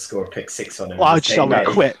co-hosts score a pick 6 on him. Well, I would have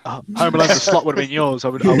quit. Home Alone the slot would have been yours. I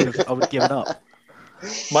would have given up.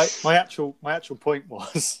 My actual point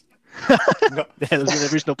was. There was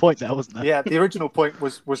an original point there, wasn't there? Yeah, the original point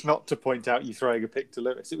was not to point out you throwing a pick to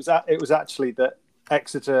Lewis. It was actually that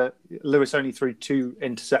Lewis only threw 2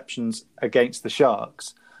 interceptions against the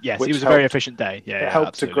Sharks. Yes, it was a very efficient day. Yeah, it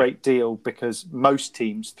helped a great deal because most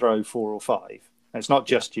teams throw 4 or 5. And it's not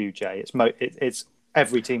just you, Jay. It's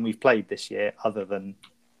every team we've played this year, other than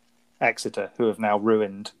Exeter, who have now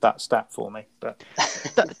ruined that stat for me. But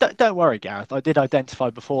don't worry, Gareth. I did identify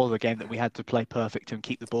before the game that we had to play perfect and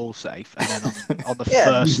keep the ball safe, and then on the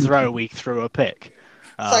first throw we threw a pick.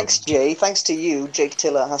 Thanks, Jay. Thanks to you, Jake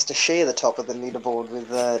Tiller has to share the top of the leaderboard with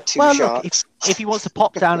 2 Sharks. Look, if he wants to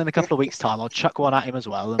pop down in a couple of weeks' time, I'll chuck one at him as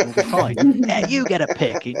well, and we'll be fine. Yeah, you get a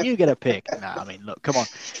pick, and you get a pick. No, I mean, look, come on.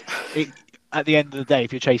 At the end of the day,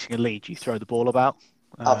 if you're chasing a lead, you throw the ball about.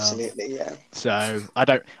 Absolutely, yeah. So I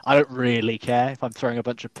don't really care if I'm throwing a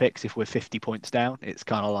bunch of picks if we're 50 points down. It's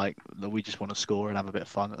kind of like we just want to score and have a bit of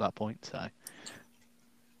fun at that point. So,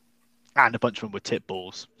 and a bunch of them were tip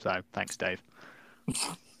balls. So thanks, Dave.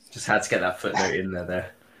 Just had to get that footnote in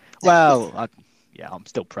there. Well, I'm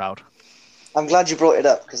still proud. I'm glad you brought it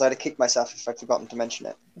up because I'd have kicked myself if I'd forgotten to mention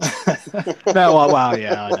it. No, well,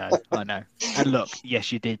 yeah, I know. And look,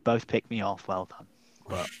 yes, you did both pick me off. Well done.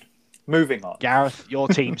 But moving on. Gareth, your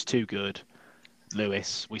team's too good.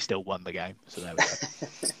 Lewis, we still won the game. So there we go.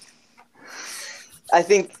 I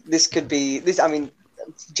think this could be this. I mean,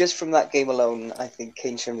 just from that game alone, I think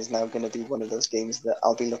Keynsham is now going to be one of those games that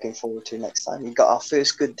I'll be looking forward to next time. We got our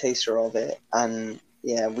first good taster of it, and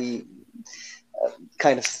yeah, we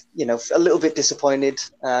kind of, a little bit disappointed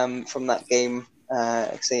from that game.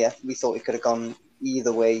 So yeah, we thought it could have gone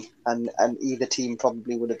either way, and either team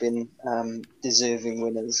probably would have been deserving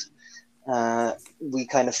winners. We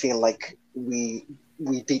kind of feel like we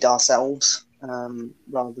beat ourselves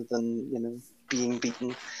rather than being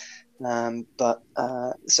beaten.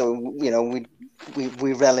 So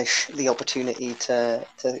we relish the opportunity to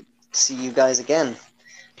see you guys again.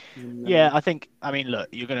 Yeah, I mean, look,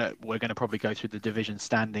 we're gonna probably go through the division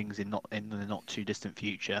standings in the not too distant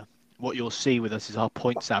future. What you'll see with us is our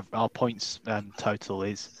points total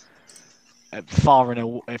is far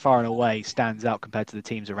and away stands out compared to the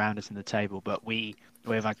teams around us in the table. But we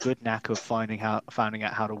have a good knack of finding out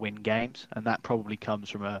how to win games, and that probably comes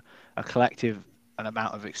from a collective an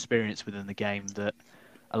amount of experience within the game that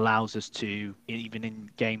allows us to, even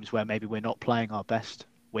in games where maybe we're not playing our best,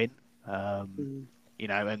 win. And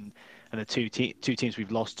the two teams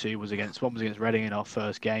we've lost to one was against Reading in our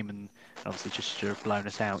first game, and obviously just should have blown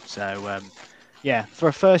us out. So for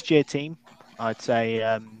a first year team, I'd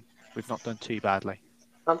say we've not done too badly.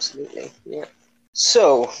 Absolutely, yeah.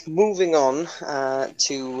 So moving on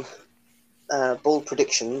to bold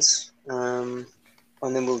predictions, and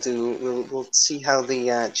then we'll see how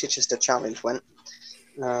the Chichester Challenge went.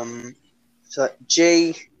 So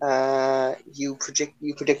Jay, you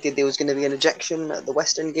predicted there was going to be an ejection at the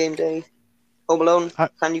Western game day. Home Alone,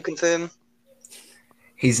 can you confirm?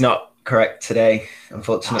 He's not correct today,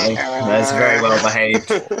 unfortunately. He's very well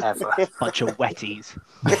behaved. Ever. Bunch of wetties.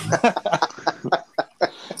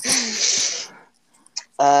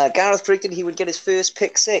 Gareth predicted he would get his first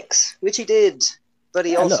pick six, which he did, but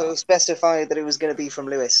he also specified that it was going to be from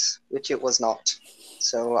Lewis, which it was not.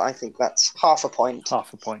 So I think that's half a point.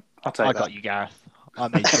 Half a point. I'll take I that. got you, Gareth. I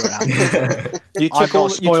made sure it happened. You I'm took all,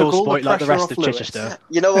 not you took all spoiled the like the pressure rest off of Lewis. Chichester.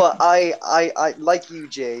 You know what? I like you,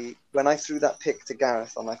 Jay. When I threw that pick to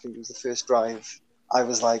Gareth on, I think it was the first drive, I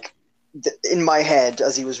was like, in my head,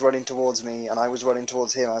 as he was running towards me and I was running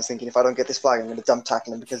towards him, I was thinking, if I don't get this flag, I'm going to dump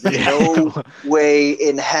tackle him because there's no way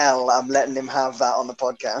in hell I'm letting him have that on the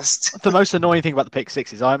podcast. The most annoying thing about the pick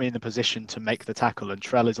six is I'm in the position to make the tackle and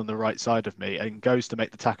Trell is on the right side of me and goes to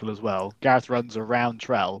make the tackle as well. Gareth runs around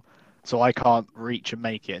Trell, so I can't reach and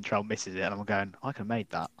make it, and Trell misses it, and I'm going, I could have made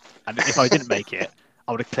that. And if I didn't make it,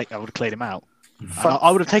 I would have cleared him out. I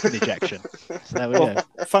would have taken the ejection. So there we go.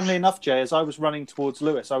 Funnily enough, Jay, as I was running towards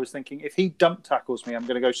Lewis, I was thinking, if he dump tackles me, I'm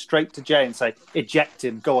going to go straight to Jay and say, eject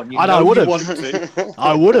him, go on. I would have. Want to.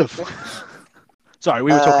 I would have. Sorry,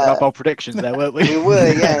 we were talking about bold predictions there, weren't we? We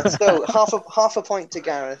were, yeah. So half a point to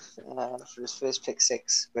Gareth for his first pick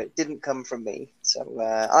six, but it didn't come from me. So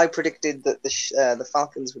I predicted that the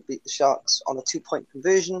Falcons would beat the Sharks on a 2-point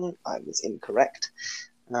conversion. I was incorrect.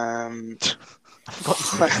 on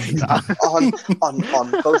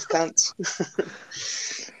both counts.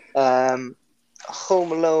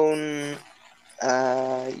 Home Alone,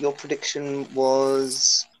 your prediction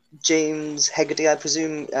was James Hegarty, I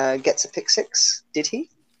presume, gets a pick six. Did he?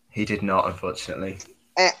 He did not, unfortunately.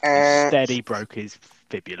 Instead, he broke his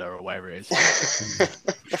fibula or whatever it is.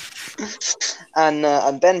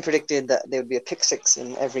 And Ben predicted that there would be a pick six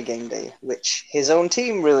in every game day, which his own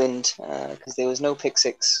team ruined because there was no pick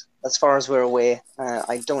six. As far as we're aware,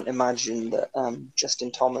 I don't imagine that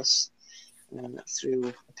Justin Thomas threw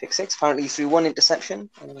a pick six. Apparently, he threw one interception,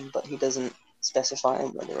 but he doesn't specify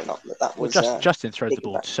whether or not that was. Justin throws the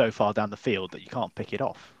ball so far down the field that you can't pick it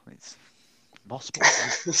off. It's impossible.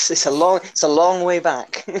 It's a long way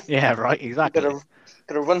back. Yeah, right. Exactly.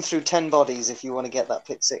 Got to run through 10 bodies if you want to get that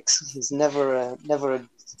pick six. There's never a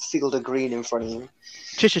field of green in front of you.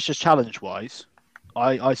 Chichester's challenge-wise,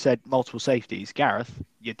 I said multiple safeties. Gareth,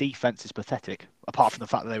 your defense is pathetic. Apart from the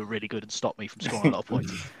fact that they were really good and stopped me from scoring a lot of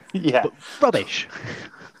points. Yeah, but rubbish.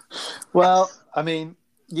 Well, I mean,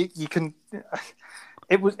 you can.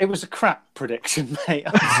 It was a crap prediction, mate.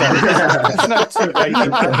 I'm sorry. It's not too late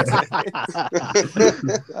about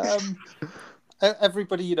it.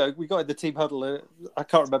 Everybody, we got in the team huddle. I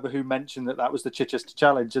can't remember who mentioned that was the Chichester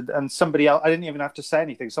Challenge, and somebody else. I didn't even have to say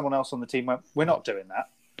anything. Someone else on the team went, "We're not doing that."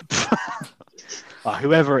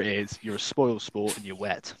 Whoever it is, you're a spoiled sport and you're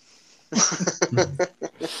wet.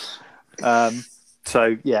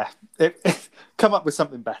 So yeah, come up with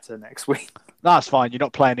something better next week. That's fine. You're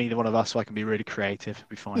not playing either one of us, so I can be really creative. It'll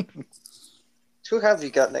be fine. Who have you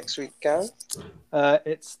got next week, Gareth?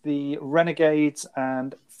 It's the Renegades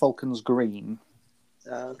and Falcons Green.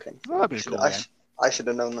 Okay. That'd be cool. I should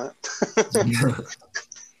have known that.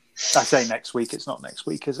 I say next week. It's not next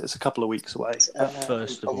week, it's a couple of weeks away.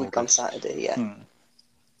 First of a week on August. Saturday, yeah.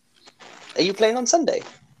 Are you playing on Sunday?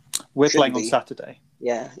 We're Shouldn't playing on be. Saturday.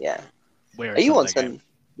 Yeah. We're Are you on Sunday Sunday? game.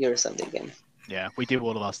 You're a Sunday game. Yeah, we do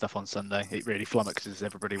all of our stuff on Sunday. It really flummoxes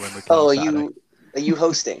everybody when we play Oh, on Saturday. are you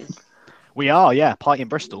hosting? We are, yeah. Party in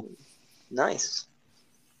Bristol. Nice.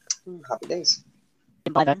 Happy days.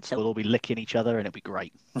 By then, so we'll all be licking each other and it'll be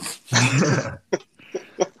great.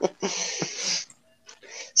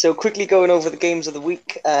 So quickly going over the games of the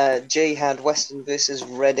week. Jay had Western versus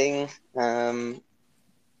Reading.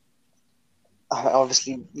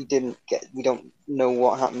 Obviously, we don't know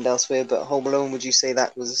what happened elsewhere, but Home Alone, would you say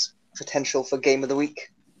that was potential for game of the week?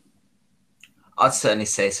 I'd certainly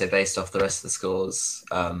say so based off the rest of the scores.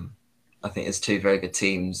 I think there's two very good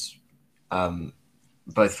teams,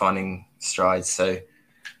 both finding strides. So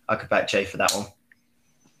I could back Jay for that one.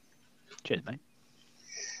 Cheers, mate.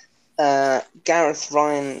 Gareth,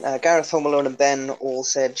 Home Alone, and Ben all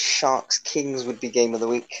said Sharks Kings would be game of the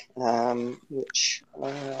week, which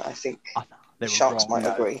I think Sharks might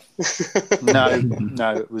agree.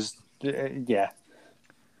 No, it was yeah.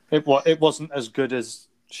 It wasn't as good as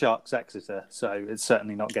Sharks Exeter, so it's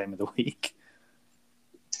certainly not game of the week.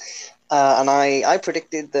 And I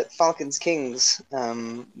predicted that Falcons Kings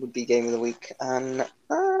would be game of the week, and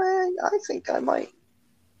I think I might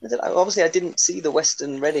obviously I didn't see the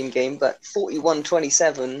Western Reading game, but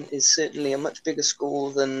 41-27 is certainly a much bigger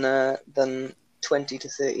score than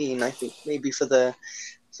 20-13. I think maybe for the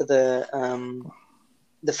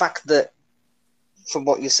fact that, from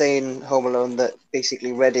what you're saying, Home Alone, that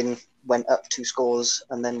basically Reading went up 2 scores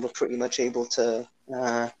and then were pretty much able to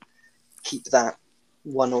keep that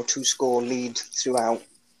 1 or 2 score lead throughout.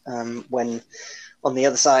 When on the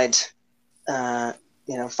other side,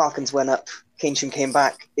 Falcons went up, Keynsham came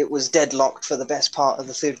back. It was deadlocked for the best part of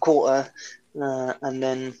the third quarter, and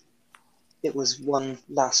then it was one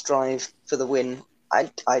last drive for the win.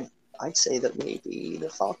 I'd say that maybe the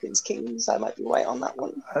Falcons Kings. I might be right on that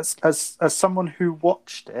one. As someone who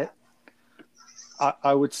watched it,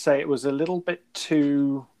 I would say it was a little bit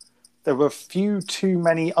too. There were too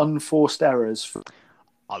many unforced errors for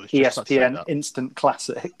ESPN Instant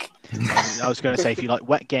Classic. I was going to say, if you like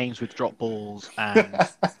wet games with drop balls and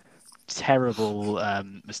terrible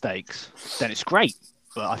mistakes, then it's great.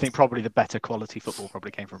 But I think probably the better quality football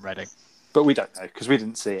probably came from Reading. But we don't know because we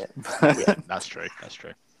didn't see it. Yeah, that's true. That's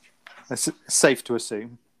true. It's safe to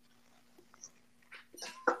assume.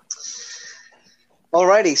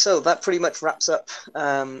 Alrighty, so that pretty much wraps up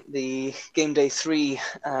the Game Day 3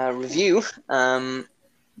 review.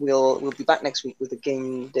 We'll be back next week with the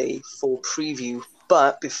Game Day 4 preview.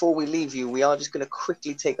 But before we leave you, we are just going to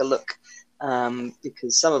quickly take a look,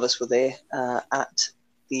 because some of us were there, at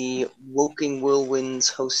the Woking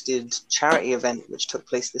Whirlwinds hosted charity event, which took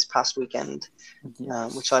place this past weekend,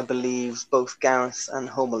 which I believe both Gareth and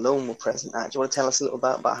Home Alone were present at. Do you want to tell us a little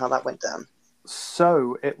bit about how that went down?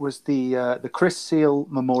 So it was the Chris Seal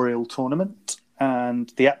Memorial Tournament,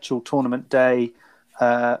 and the actual tournament day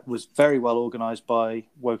was very well organised by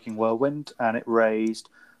Woking Whirlwind, and it raised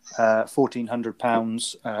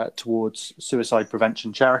 £1,400 towards suicide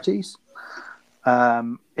prevention charities.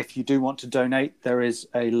 If you do want to donate, there is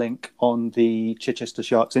a link on the Chichester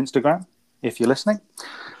Sharks Instagram, if you're listening.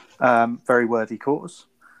 Very worthy cause.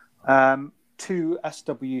 2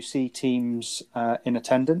 SWC teams in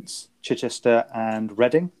attendance, Chichester and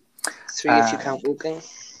Reading. 3 if you count Woking.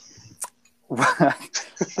 Are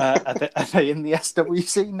they in the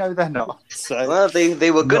SWC? No, they're not. So, well,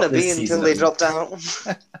 they were going to be until they dropped out.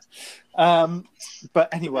 But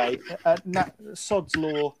anyway, Sod's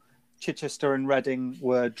Law, Chichester and Reading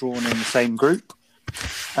were drawn in the same group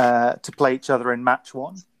to play each other in match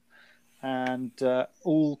 1. And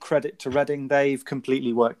all credit to Reading, they've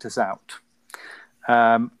completely worked us out.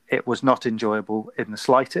 It was not enjoyable in the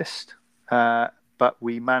slightest, but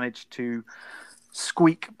we managed to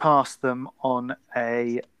squeak past them on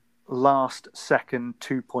a last-second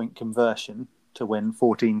 2-point conversion to win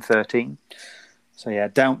 14-13. So yeah,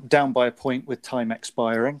 down by a point with time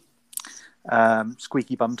expiring.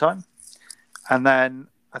 Squeaky bum time. And then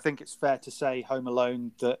I think it's fair to say, Home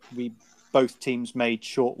Alone, that both teams made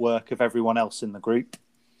short work of everyone else in the group,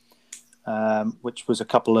 which was a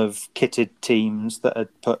couple of kitted teams that had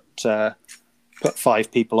put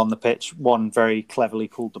 5 people on the pitch. One very cleverly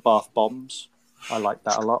called the Bath Bombs. I like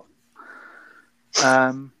that a lot.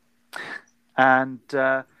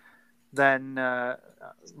 Then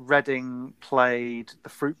Reading played the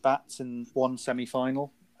Fruit Bats in one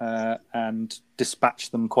semi-final and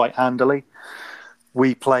dispatched them quite handily.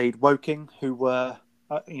 We played Woking, who were,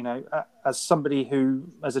 as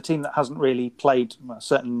a team that hasn't really played,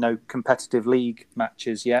 certainly no competitive league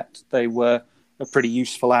matches yet, they were a pretty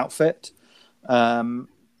useful outfit.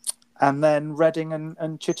 And then Reading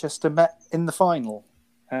and Chichester met in the final.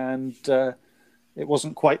 And it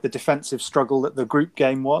wasn't quite the defensive struggle that the group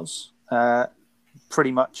game was.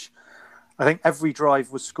 Pretty much, I think every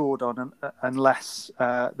drive was scored on, unless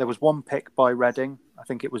there was one pick by Reading. I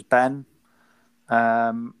think it was Ben.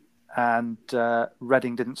 And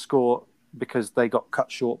Reading didn't score because they got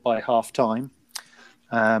cut short by half time.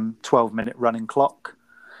 12-minute running clock.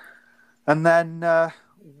 And then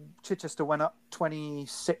Chichester went up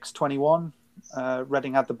 26-21.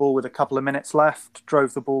 Reading had the ball with a couple of minutes left,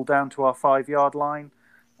 drove the ball down to our 5-yard line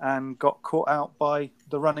and got caught out by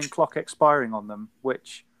the running clock expiring on them,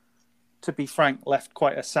 which, to be frank, left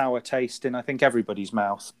quite a sour taste in, I think, everybody's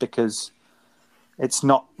mouth, because it's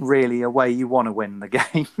not really a way you want to win the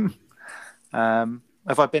game.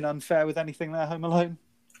 Have I been unfair with anything there, Home Alone?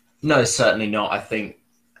 No, certainly not. I think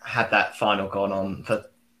had that final gone on for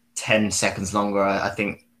 10 seconds longer, I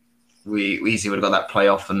think we easily would have got that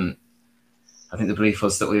playoff, and I think the belief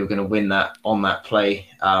was that we were going to win that on that play.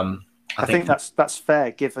 I think that's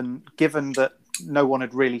fair, given that no one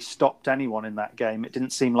had really stopped anyone in that game. It didn't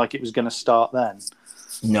seem like it was going to start then.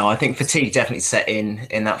 No, I think fatigue definitely set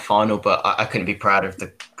in that final, but I couldn't be proud of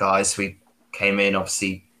the guys. We came in,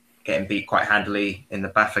 obviously getting beat quite handily in the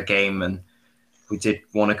Baffa game, and we did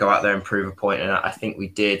want to go out there and prove a point, and I think we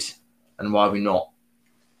did. And while we've not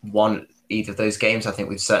won either of those games, I think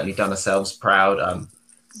we've certainly done ourselves proud,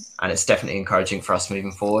 and it's definitely encouraging for us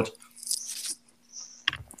moving forward.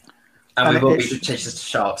 And we will beat the Chichester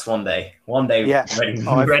Sharks one day. One day, yeah.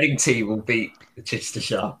 Reading team will beat the Chichester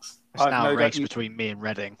Sharks. It's now a race between me and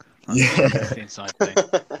Reading. That's the inside thing.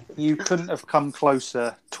 You couldn't have come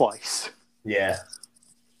closer twice. Yeah.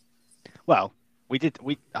 Well, we did.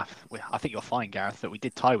 I think you're fine, Gareth, that we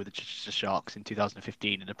did tie with the Chichester Sharks in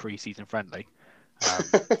 2015 in a pre-season friendly.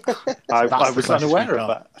 I was unaware of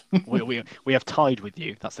that. we have tied with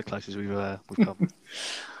you. That's the closest we've come.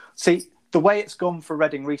 See, the way it's gone for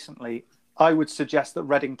Reading recently, I would suggest that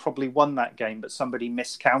Reading probably won that game, but somebody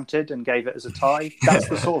miscounted and gave it as a tie. That's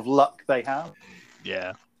the sort of luck they have.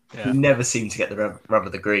 Yeah. We never seem to get the rub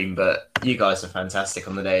of the green, but you guys are fantastic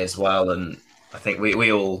on the day as well. And I think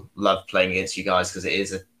we all love playing against you guys because it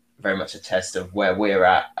is very much a test of where we're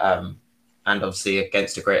at, and obviously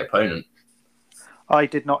against a great opponent. I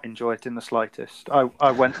did not enjoy it in the slightest.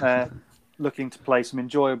 I went there looking to play some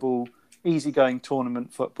enjoyable, easygoing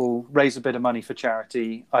tournament football, raise a bit of money for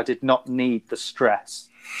charity. I did not need the stress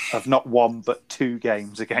of not one but 2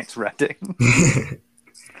 games against Reading.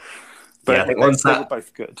 But yeah, I think they were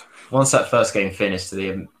both good. Once that first game finished,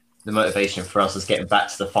 the motivation for us was getting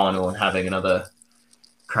back to the final and having another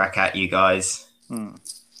crack at you guys.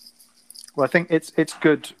 Well, I think it's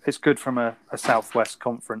good. It's good from a Southwest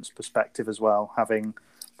Conference perspective as well, having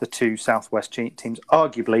the 2 Southwest teams.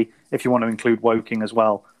 Arguably, if you want to include Woking as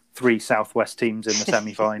well, 3 Southwest teams in the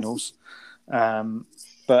semi-finals.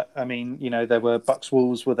 But I mean, there were Bucks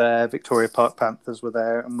Wolves were there, Victoria Park Panthers were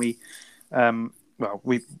there, and we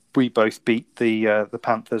both beat the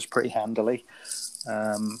Panthers pretty handily.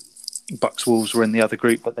 Bucks Wolves were in the other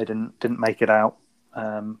group, but they didn't make it out.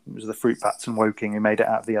 It was the Fruit Bats and Woking who made it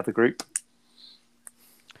out of the other group.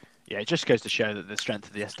 Yeah, it just goes to show that the strength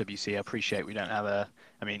of the SWC. I appreciate we don't have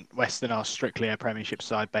Western are strictly a Premiership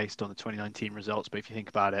side based on the 2019 results, but if you think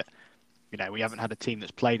about it, we haven't had a team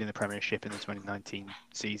that's played in the Premiership in the 2019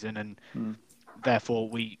 season, and therefore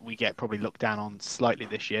we get probably looked down on slightly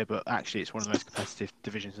this year, but actually it's one of the most competitive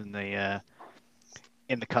divisions in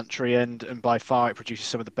the country, and by far it produces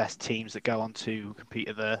some of the best teams that go on to compete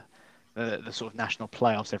at the sort of national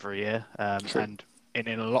playoffs every year, and in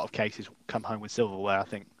a lot of cases come home with silverware.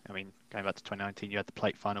 Going back to 2019, you had the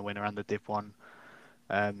plate final winner and the Div 1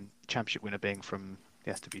 championship winner being from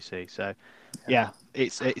the SWC. So yeah,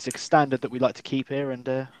 it's a standard that we like to keep here,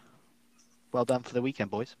 and well done for the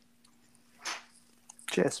weekend, boys.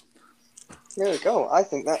 Cheers. There we go. I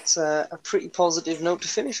think that's a pretty positive note to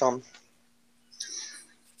finish on.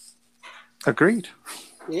 Agreed.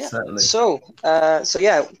 Yeah. Certainly. So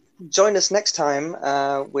yeah, join us next time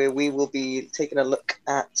where we will be taking a look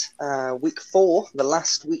at week 4, the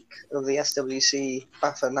last week of the SWC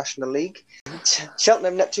Baffa National League.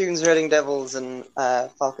 Cheltenham Neptunes, Reading Devils, and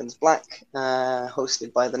Falcons Black,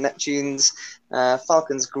 hosted by the Neptunes.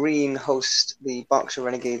 Falcons Green host the Berkshire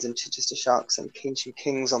Renegades and Chichester Sharks, and Keynsham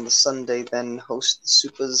Kings on the Sunday then host the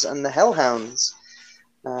Supers and the Hellhounds.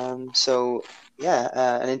 An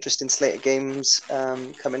interesting slate of games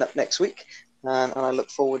coming up next week. And I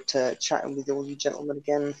look forward to chatting with all you gentlemen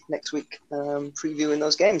again next week, previewing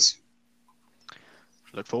those games.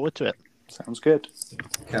 Look forward to it. Sounds good.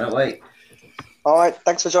 Cannot wait. All right.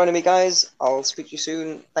 Thanks for joining me, guys. I'll speak to you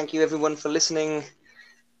soon. Thank you, everyone, for listening.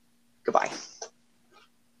 Goodbye.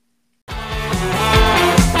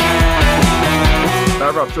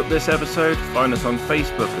 That wraps up this episode. Find us on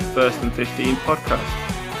Facebook at First and 15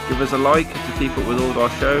 Podcast. Give us a like to keep up with all our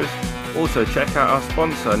shows. Also, check out our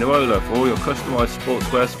sponsor, Nuola, for all your customised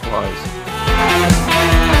sportswear supplies.